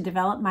me to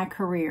develop my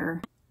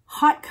career.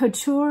 Haute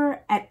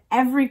couture at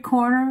every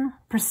corner,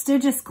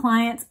 prestigious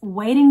clients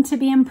waiting to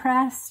be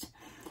impressed.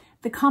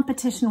 The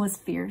competition was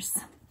fierce,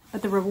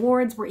 but the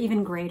rewards were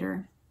even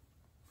greater.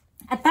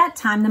 At that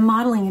time, the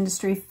modeling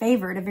industry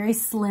favored a very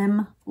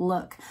slim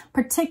look,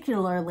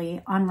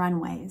 particularly on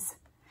runways.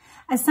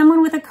 As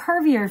someone with a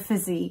curvier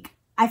physique,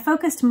 I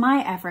focused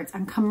my efforts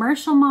on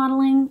commercial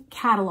modeling,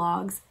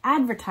 catalogs,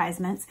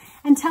 advertisements,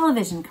 and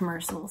television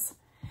commercials.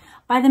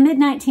 By the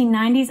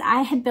mid-1990s,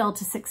 I had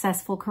built a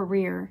successful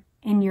career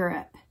in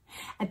Europe.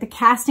 At the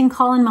casting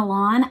call in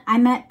Milan, I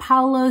met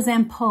Paolo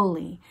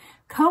Zampoli,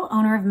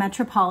 co-owner of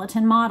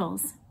Metropolitan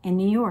Models in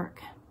New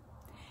York.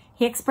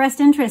 He expressed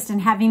interest in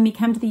having me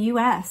come to the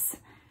U.S.,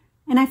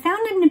 and I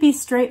found him to be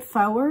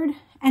straightforward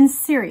and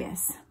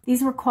serious.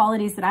 These were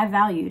qualities that I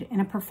valued in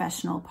a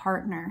professional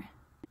partner.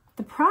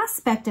 The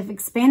prospect of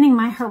expanding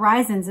my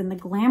horizons in the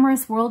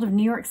glamorous world of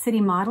New York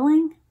City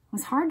modeling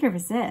was hard to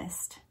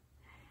resist.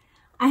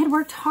 I had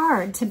worked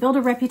hard to build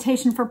a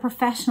reputation for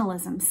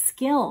professionalism,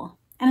 skill,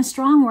 and a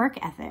strong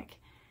work ethic,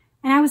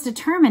 and I was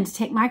determined to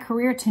take my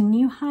career to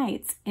new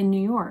heights in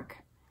New York.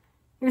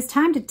 It was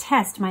time to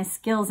test my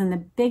skills in the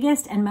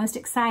biggest and most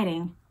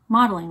exciting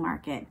modeling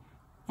market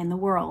in the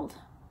world.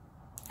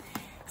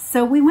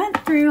 So we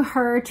went through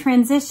her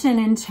transition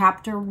in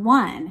chapter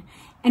 1,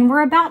 and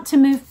we're about to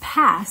move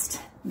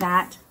past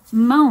that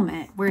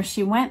moment where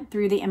she went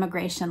through the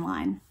immigration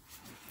line.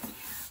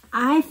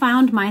 I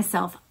found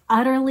myself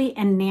utterly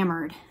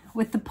enamored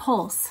with the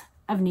pulse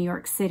of New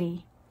York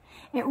City.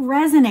 It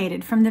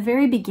resonated from the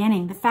very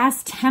beginning, the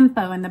fast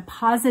tempo and the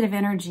positive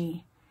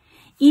energy.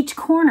 Each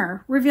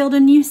corner revealed a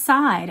new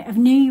side of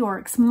New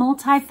York's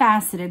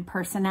multifaceted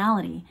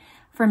personality,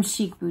 from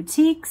chic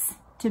boutiques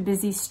to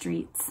busy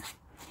streets.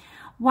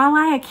 While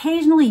I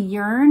occasionally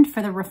yearned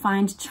for the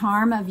refined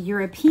charm of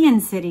European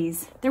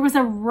cities, there was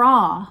a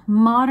raw,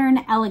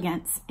 modern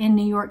elegance in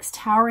New York's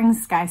towering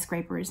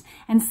skyscrapers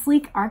and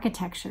sleek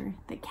architecture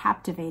that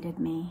captivated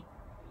me.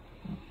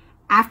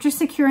 After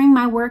securing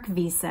my work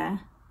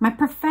visa, my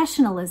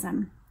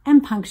professionalism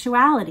and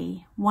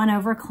punctuality won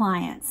over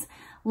clients,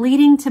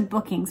 leading to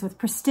bookings with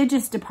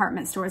prestigious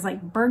department stores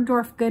like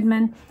Bergdorf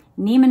Goodman,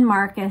 Neiman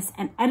Marcus,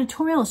 and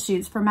editorial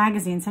shoots for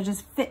magazines such as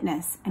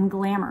Fitness and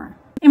Glamour.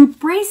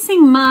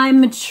 Embracing my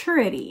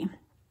maturity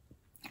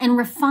and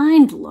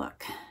refined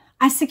look,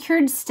 I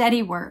secured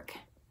steady work,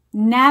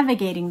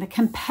 navigating the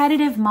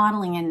competitive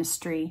modeling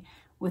industry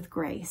with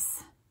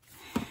grace.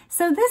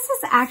 So this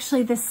is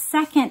actually the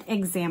second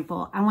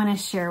example I want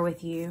to share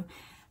with you,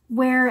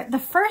 where the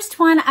first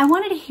one, I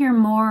wanted to hear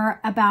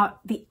more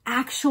about the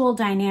actual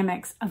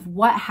dynamics of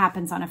what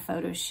happens on a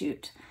photo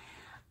shoot.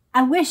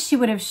 I wish she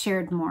would have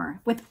shared more.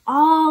 With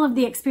all of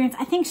the experience,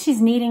 I think she's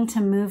needing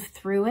to move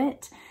through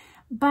it,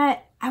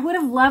 but I would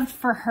have loved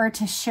for her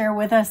to share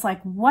with us,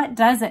 like, what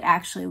does it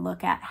actually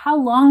look at? How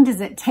long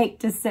does it take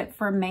to sit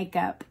for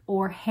makeup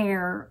or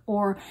hair?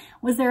 Or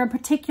was there a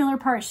particular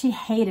part she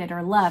hated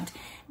or loved?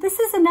 This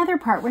is another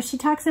part where she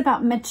talks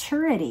about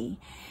maturity.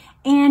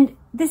 And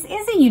this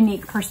is a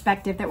unique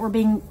perspective that we're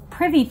being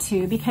privy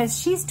to because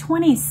she's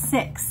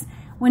 26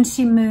 when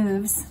she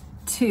moves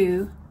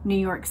to New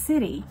York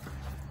City.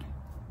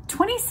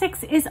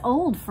 26 is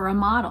old for a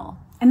model.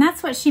 And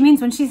that's what she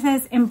means when she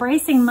says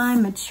embracing my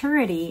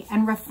maturity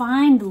and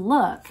refined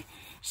look.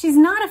 She's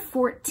not a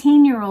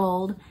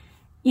 14-year-old,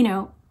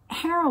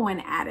 heroin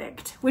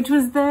addict, which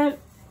was the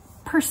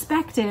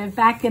perspective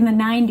back in the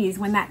 90s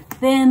when that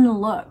thin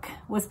look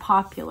was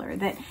popular,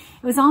 that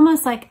it was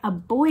almost like a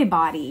boy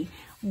body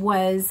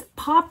was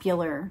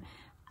popular,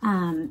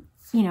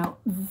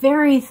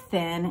 very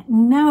thin,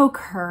 no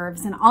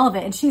curves and all of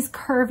it. And she's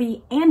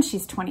curvy and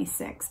she's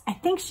 26. I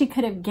think she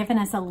could have given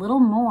us a little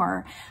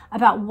more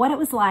about what it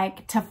was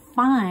like to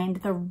find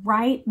the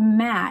right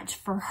match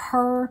for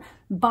her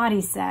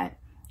body set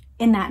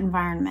in that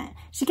environment.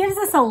 She gives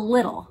us a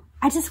little.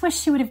 I just wish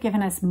she would have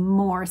given us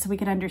more so we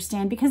could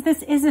understand, because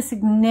this is a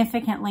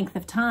significant length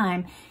of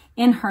time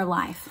in her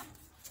life.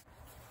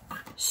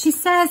 She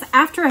says,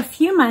 after a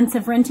few months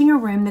of renting a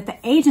room that the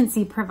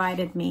agency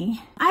provided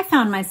me, I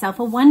found myself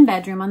a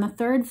one-bedroom on the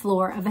 3rd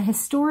floor of a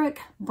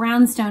historic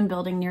brownstone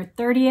building near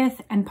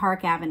 30th and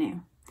Park Avenue,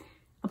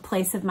 a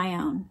place of my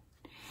own.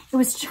 It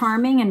was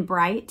charming and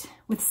bright,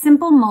 with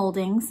simple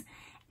moldings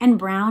and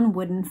brown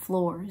wooden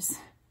floors.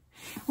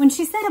 When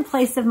she said a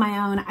place of my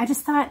own, I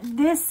just thought,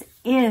 this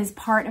is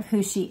part of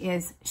who she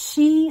is.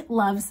 She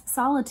loves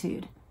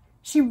solitude.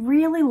 She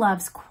really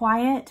loves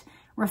quiet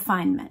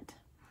refinement.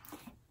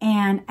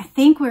 And I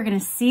think we're going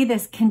to see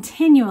this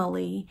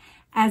continually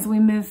as we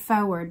move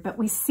forward, but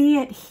we see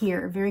it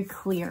here very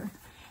clear.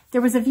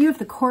 There was a view of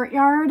the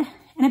courtyard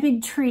and a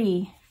big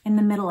tree in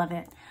the middle of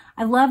it.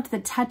 I loved the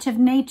touch of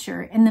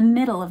nature in the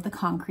middle of the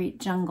concrete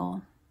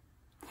jungle.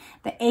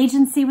 The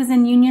agency was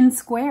in Union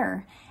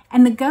Square,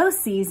 and the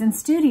go-sees and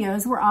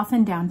studios were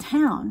often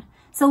downtown.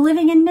 So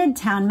living in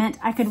Midtown meant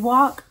I could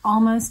walk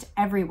almost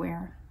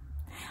everywhere.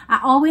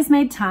 I always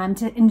made time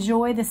to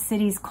enjoy the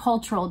city's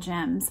cultural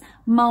gems,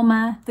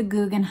 MoMA, the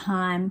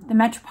Guggenheim, the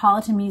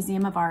Metropolitan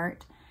Museum of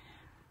Art.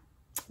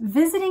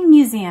 Visiting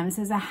museums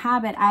is a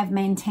habit I've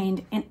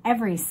maintained in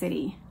every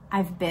city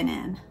I've been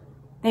in.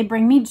 They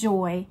bring me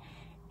joy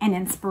and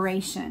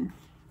inspiration.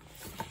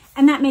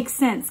 And that makes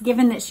sense,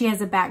 given that she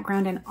has a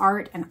background in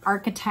art and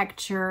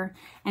architecture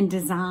and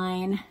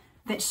design,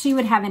 that she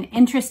would have an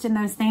interest in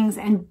those things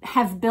and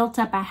have built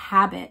up a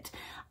habit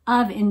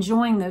of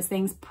enjoying those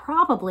things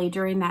probably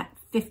during that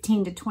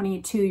 15 to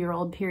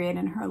 22-year-old period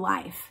in her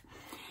life.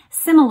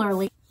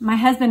 Similarly, my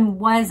husband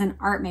was an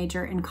art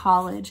major in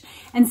college,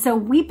 and so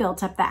we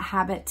built up that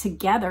habit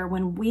together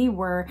when we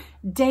were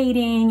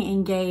dating,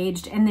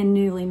 engaged, and then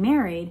newly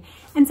married.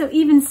 And so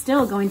even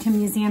still, going to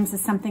museums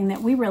is something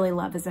that we really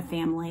love as a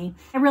family.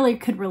 I really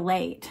could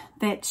relate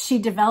that she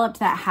developed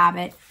that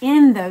habit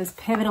in those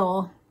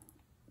pivotal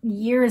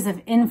years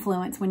of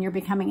influence when you're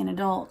becoming an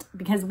adult,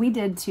 because we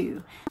did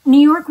too. New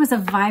York was a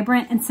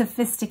vibrant and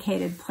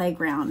sophisticated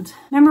playground.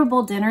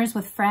 Memorable dinners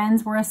with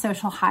friends were a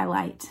social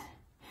highlight.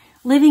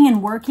 Living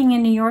and working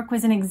in New York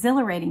was an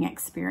exhilarating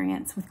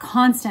experience with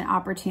constant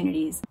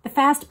opportunities. The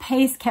fast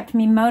pace kept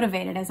me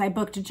motivated as I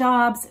booked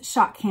jobs,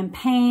 shot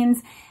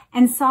campaigns,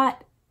 and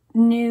sought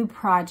new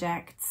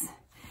projects.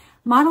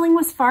 Modeling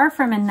was far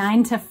from a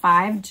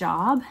 9-to-5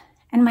 job,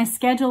 and my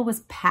schedule was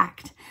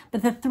packed,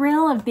 but the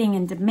thrill of being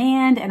in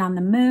demand and on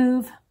the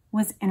move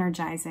was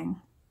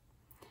energizing.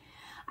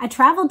 I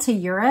traveled to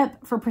Europe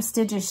for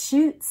prestigious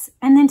shoots,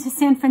 and then to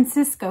San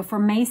Francisco for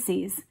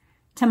Macy's,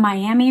 to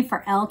Miami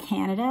for Elle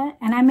Canada,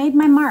 and I made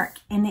my mark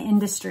in the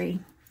industry.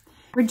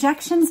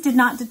 Rejections did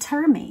not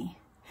deter me.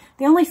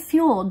 They only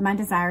fueled my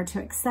desire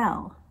to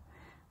excel.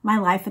 My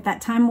life at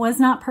that time was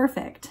not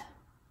perfect,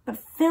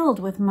 but filled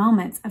with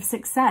moments of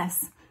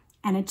success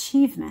and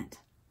achievement.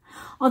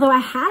 Although I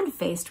had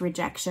faced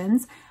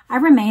rejections, I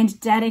remained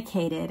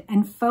dedicated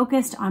and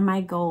focused on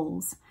my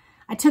goals.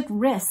 I took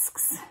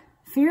risks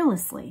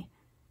fearlessly,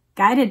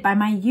 guided by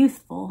my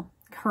youthful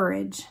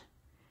courage.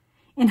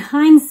 In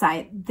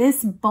hindsight,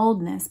 this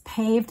boldness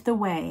paved the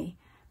way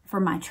for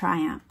my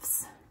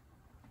triumphs.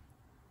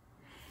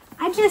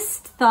 I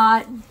just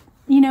thought,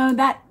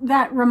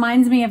 that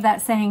reminds me of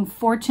that saying,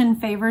 fortune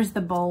favors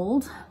the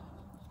bold.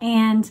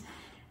 And,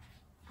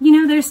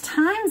 there's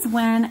times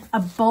when a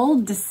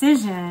bold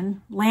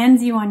decision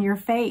lands you on your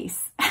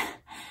face.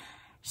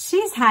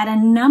 She's had a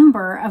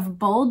number of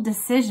bold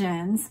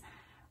decisions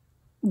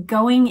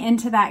going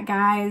into that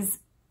guy's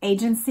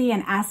agency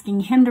and asking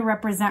him to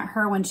represent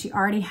her when she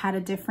already had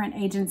a different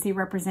agency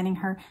representing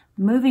her,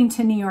 moving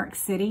to New York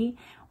City,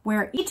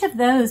 where each of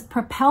those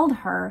propelled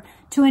her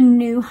to a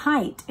new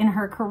height in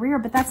her career.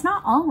 But that's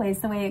not always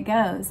the way it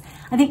goes.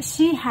 I think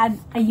she had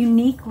a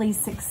uniquely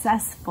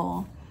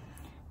successful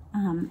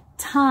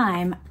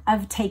time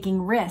of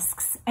taking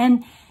risks.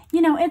 And,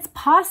 it's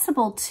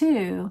possible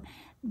too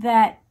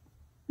that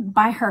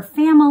by her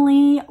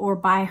family or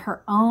by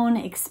her own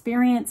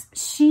experience,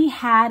 she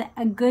had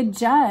a good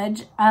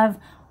judge of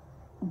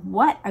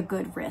what a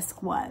good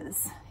risk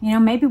was.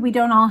 Maybe we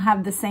don't all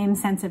have the same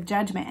sense of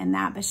judgment in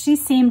that, but she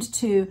seemed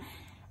to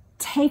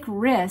take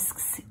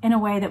risks in a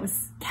way that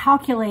was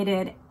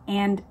calculated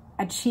and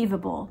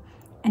achievable,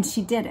 and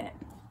she did it.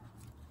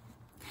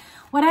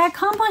 What I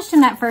accomplished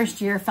in that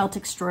first year felt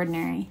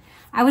extraordinary.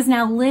 I was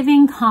now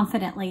living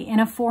confidently in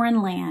a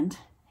foreign land,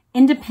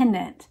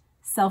 independent,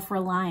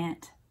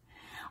 self-reliant.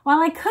 While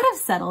I could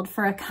have settled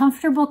for a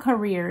comfortable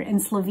career in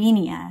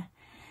Slovenia,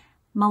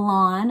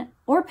 Milan,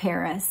 or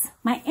Paris,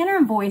 my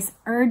inner voice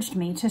urged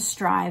me to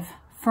strive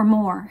for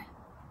more.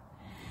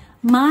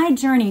 My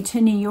journey to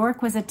New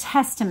York was a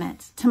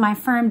testament to my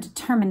firm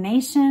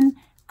determination,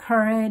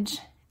 courage,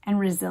 and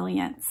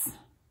resilience.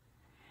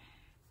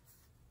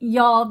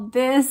 Y'all,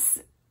 this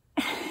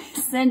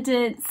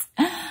sentence,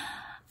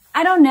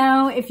 I don't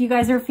know if you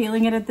guys are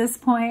feeling it at this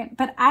point,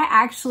 but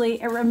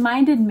it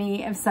reminded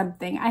me of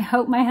something. I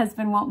hope my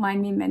husband won't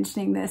mind me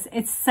mentioning this.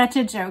 It's such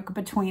a joke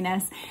between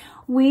us.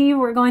 We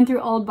were going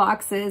through old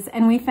boxes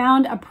and we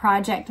found a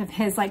project of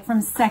his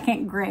from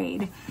second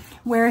grade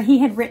where he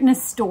had written a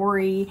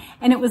story,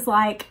 and it was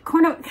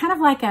kind of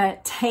like a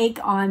take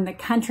on the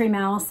Country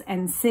Mouse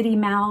and City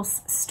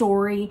Mouse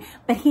story,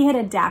 but he had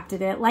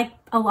adapted it like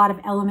a lot of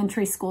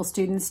elementary school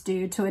students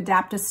do to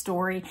adapt a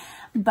story.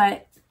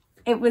 But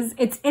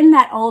it's in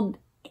that old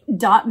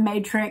dot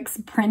matrix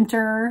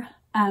printer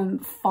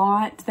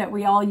font that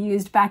we all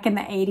used back in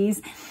the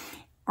 80s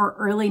or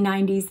early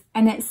 90s.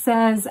 And it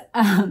says,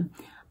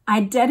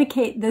 I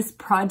dedicate this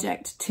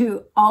project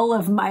to all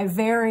of my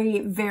very,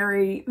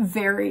 very,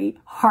 very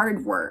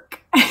hard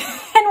work.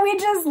 And we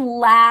just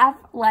laugh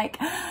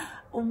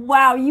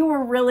wow, you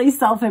were really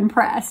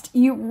self-impressed.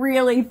 You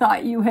really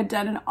thought you had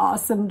done an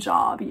awesome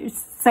job. You're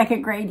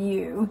second grade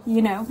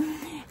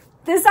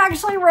This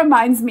actually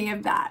reminds me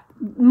of that.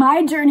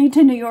 My journey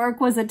to New York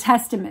was a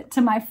testament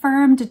to my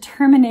firm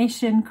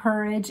determination,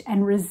 courage,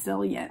 and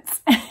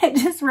resilience. It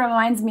just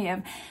reminds me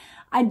of,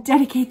 I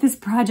dedicate this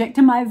project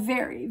to my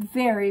very,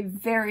 very,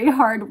 very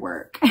hard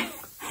work.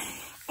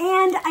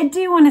 And I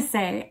do want to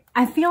say,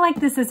 I feel like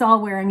this is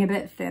all wearing a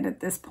bit thin at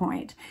this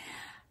point.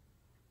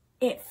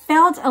 It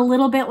felt a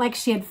little bit like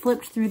she had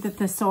flipped through the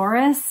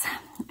thesaurus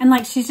and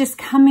like she's just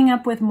coming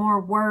up with more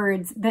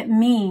words that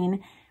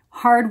mean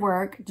hard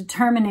work,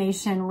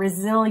 determination,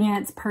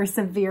 resilience,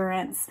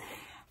 perseverance.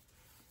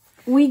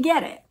 We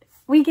get it.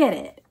 We get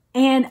it.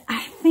 And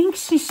I think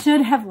she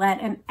should have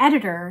let an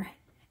editor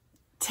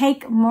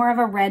take more of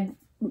a red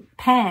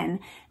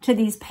pen to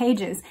these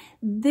pages.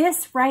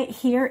 This right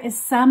here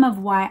is some of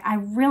why I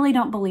really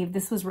don't believe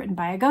this was written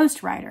by a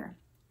ghostwriter.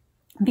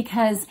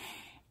 Because,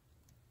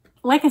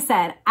 like I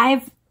said,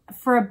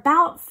 for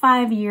about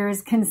 5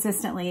 years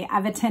consistently,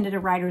 I've attended a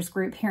writers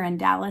group here in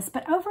Dallas,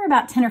 but over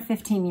about 10 or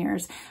 15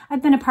 years,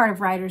 I've been a part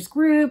of writers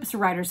groups,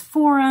 writers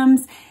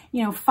forums,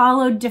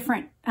 followed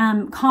different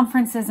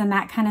conferences and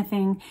that kind of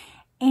thing.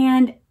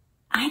 And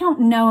I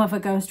don't know of a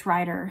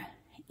ghostwriter,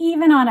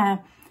 even on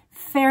a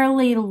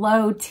fairly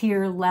low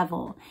tier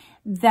level,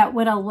 that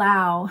would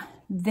allow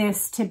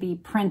this to be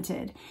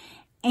printed.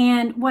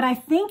 And what I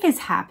think is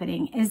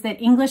happening is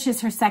that English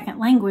is her second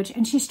language,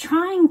 and she's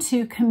trying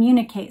to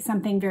communicate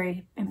something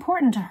very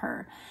important to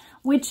her,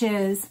 which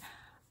is,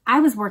 I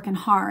was working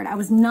hard. I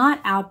was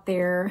not out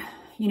there,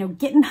 you know,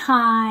 getting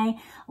high,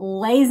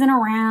 lazing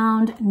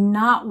around,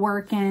 not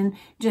working,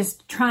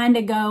 just trying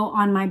to go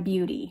on my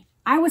beauty.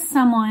 I was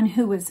someone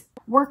who was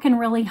working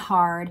really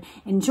hard,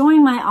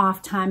 enjoying my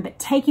off time, but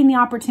taking the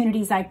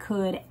opportunities I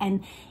could,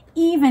 and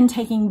even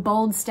taking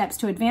bold steps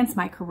to advance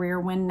my career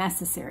when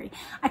necessary.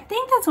 I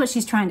think that's what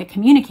she's trying to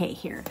communicate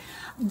here,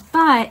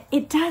 but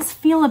it does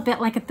feel a bit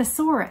like a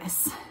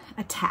thesaurus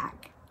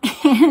attack.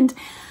 And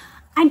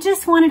I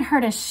just wanted her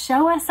to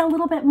show us a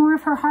little bit more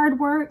of her hard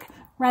work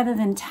rather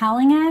than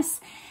telling us.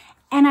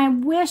 And I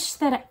wish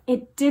that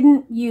it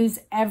didn't use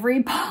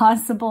every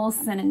possible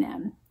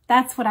synonym.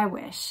 That's what I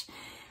wish.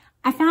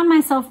 I found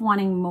myself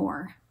wanting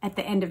more at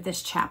the end of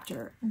this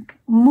chapter,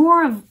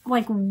 more of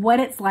like what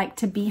it's like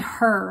to be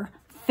her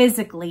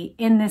physically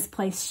in this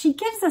place. She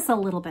gives us a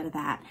little bit of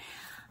that.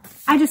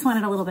 I just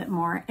wanted a little bit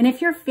more. And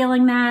if you're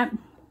feeling that,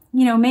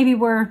 you know, maybe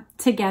we're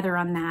together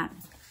on that.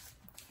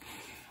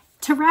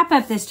 To wrap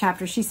up this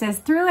chapter, she says,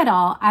 through it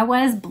all, I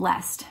was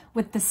blessed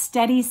with the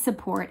steady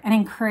support and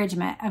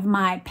encouragement of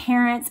my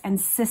parents and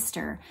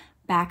sister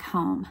back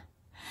home.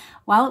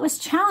 While it was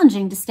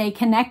challenging to stay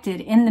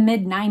connected in the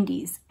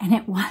mid-90s, and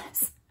it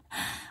was,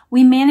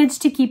 we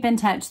managed to keep in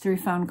touch through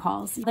phone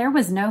calls. There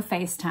was no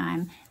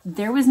FaceTime.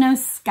 There was no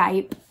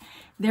Skype.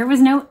 There was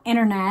no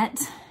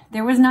internet.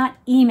 There was not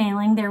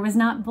emailing. There was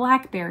not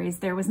Blackberries.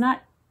 There was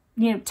not,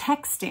 you know,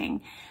 texting.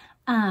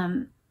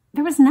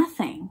 There was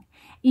nothing.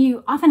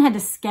 You often had to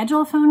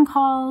schedule phone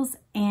calls,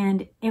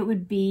 and it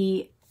would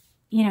be,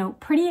 you know,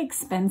 pretty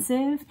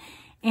expensive.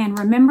 And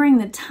remembering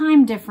the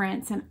time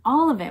difference and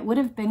all of it would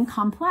have been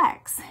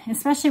complex,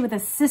 especially with a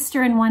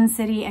sister in one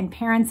city and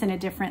parents in a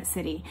different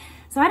city.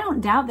 So I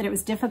don't doubt that it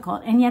was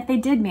difficult, and yet they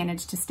did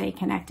manage to stay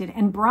connected,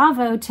 and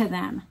bravo to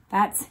them.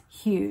 That's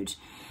huge.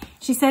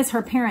 She says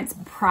her parents'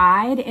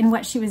 pride in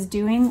what she was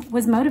doing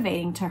was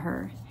motivating to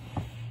her.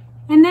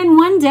 And then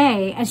one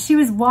day, as she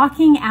was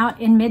walking out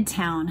in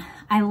Midtown,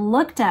 I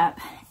looked up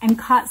and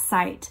caught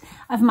sight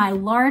of my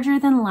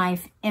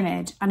larger-than-life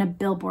image on a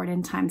billboard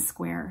in Times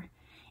Square.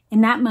 In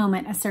that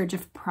moment, a surge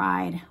of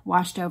pride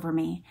washed over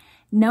me,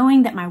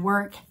 knowing that my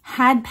work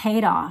had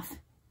paid off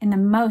in the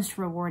most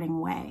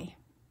rewarding way.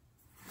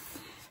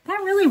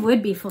 That really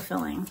would be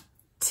fulfilling,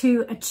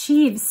 to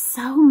achieve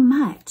so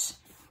much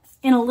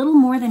in a little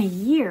more than a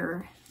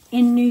year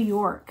in New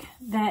York.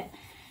 That,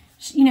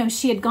 you know,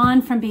 she had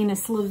gone from being a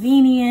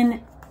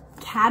Slovenian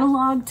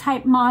catalog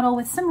type model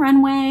with some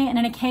runway and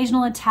an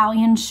occasional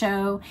Italian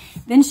show.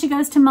 Then she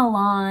goes to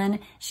Milan.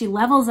 She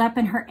levels up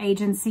in her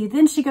agency.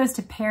 Then she goes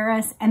to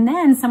Paris. And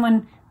then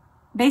someone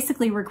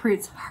basically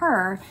recruits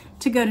her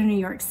to go to New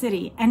York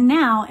City. And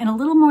now, in a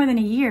little more than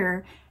a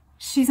year,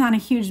 she's on a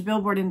huge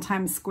billboard in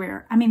Times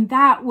Square. I mean,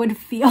 that would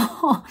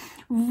feel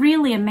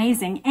really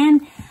amazing.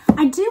 And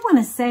I do want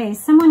to say,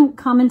 someone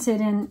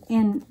commented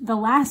in the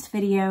last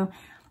video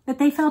that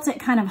they felt it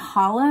kind of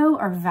hollow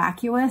or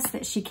vacuous,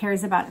 that she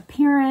cares about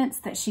appearance,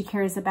 that she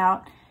cares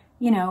about,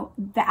 you know,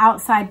 the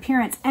outside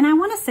appearance. And I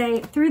want to say,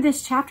 through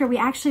this chapter, we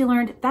actually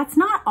learned that's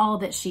not all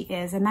that she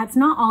is, and that's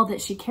not all that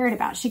she cared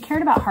about. She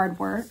cared about hard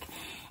work,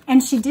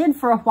 and she did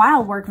for a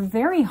while work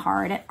very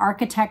hard at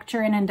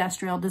architecture and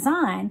industrial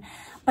design,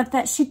 but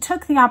that she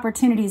took the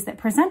opportunities that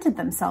presented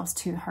themselves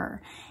to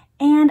her.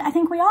 And I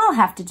think we all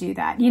have to do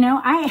that. You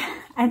know,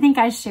 I think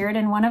I shared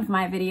in one of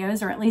my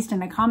videos, or at least in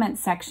the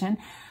comments section,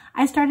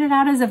 I started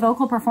out as a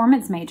vocal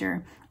performance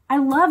major. I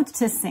loved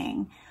to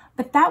sing,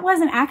 but that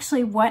wasn't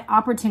actually what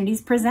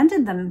opportunities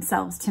presented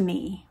themselves to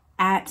me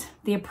at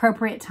the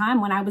appropriate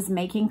time when I was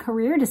making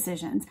career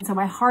decisions. And so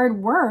my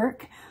hard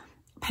work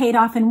paid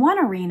off in one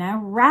arena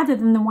rather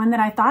than the one that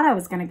I thought I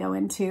was going to go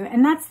into.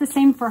 And that's the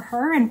same for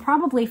her, and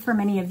probably for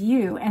many of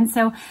you. And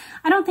so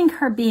I don't think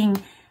her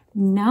being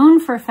known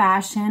for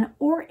fashion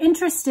or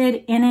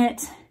interested in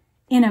it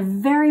in a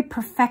very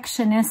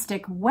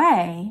perfectionistic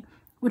way,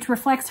 which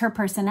reflects her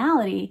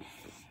personality,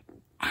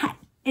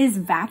 is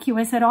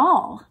vacuous at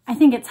all. I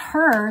think it's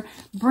her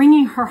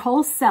bringing her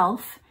whole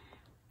self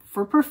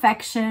for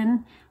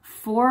perfection,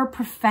 for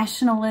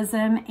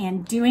professionalism,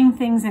 and doing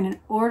things in an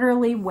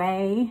orderly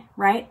way,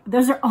 right?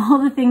 Those are all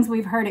the things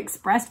we've heard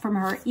expressed from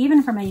her,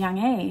 even from a young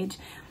age.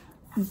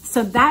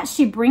 So that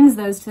she brings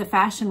those to the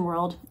fashion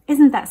world,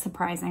 isn't that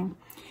surprising?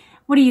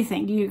 What do you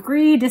think? Do you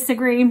agree,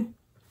 disagree?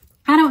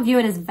 I don't view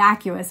it as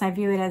vacuous. I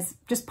view it as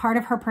just part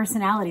of her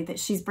personality that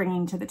she's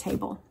bringing to the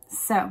table.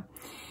 So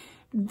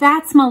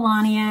that's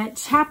Melania,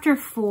 chapter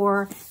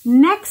 4.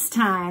 Next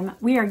time,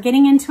 we are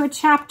getting into a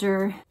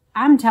chapter,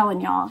 I'm telling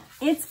y'all,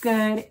 it's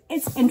good,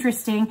 it's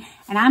interesting,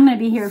 and I'm going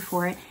to be here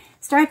for it.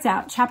 Starts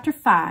out, chapter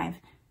 5,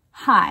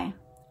 Hi,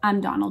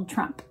 I'm Donald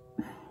Trump.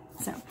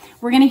 So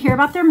we're going to hear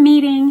about their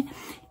meeting,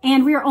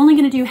 and we are only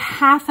going to do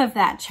half of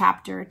that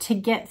chapter to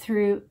get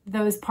through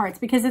those parts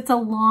because it's a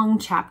long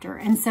chapter.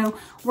 And so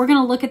we're going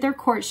to look at their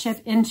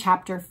courtship in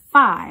chapter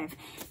 5.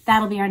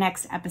 That'll be our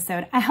next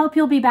episode. I hope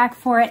you'll be back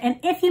for it. And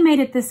if you made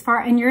it this far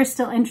and you're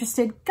still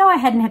interested, go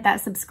ahead and hit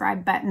that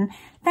subscribe button.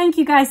 Thank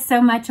you guys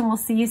so much, and we'll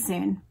see you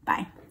soon.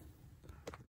 Bye.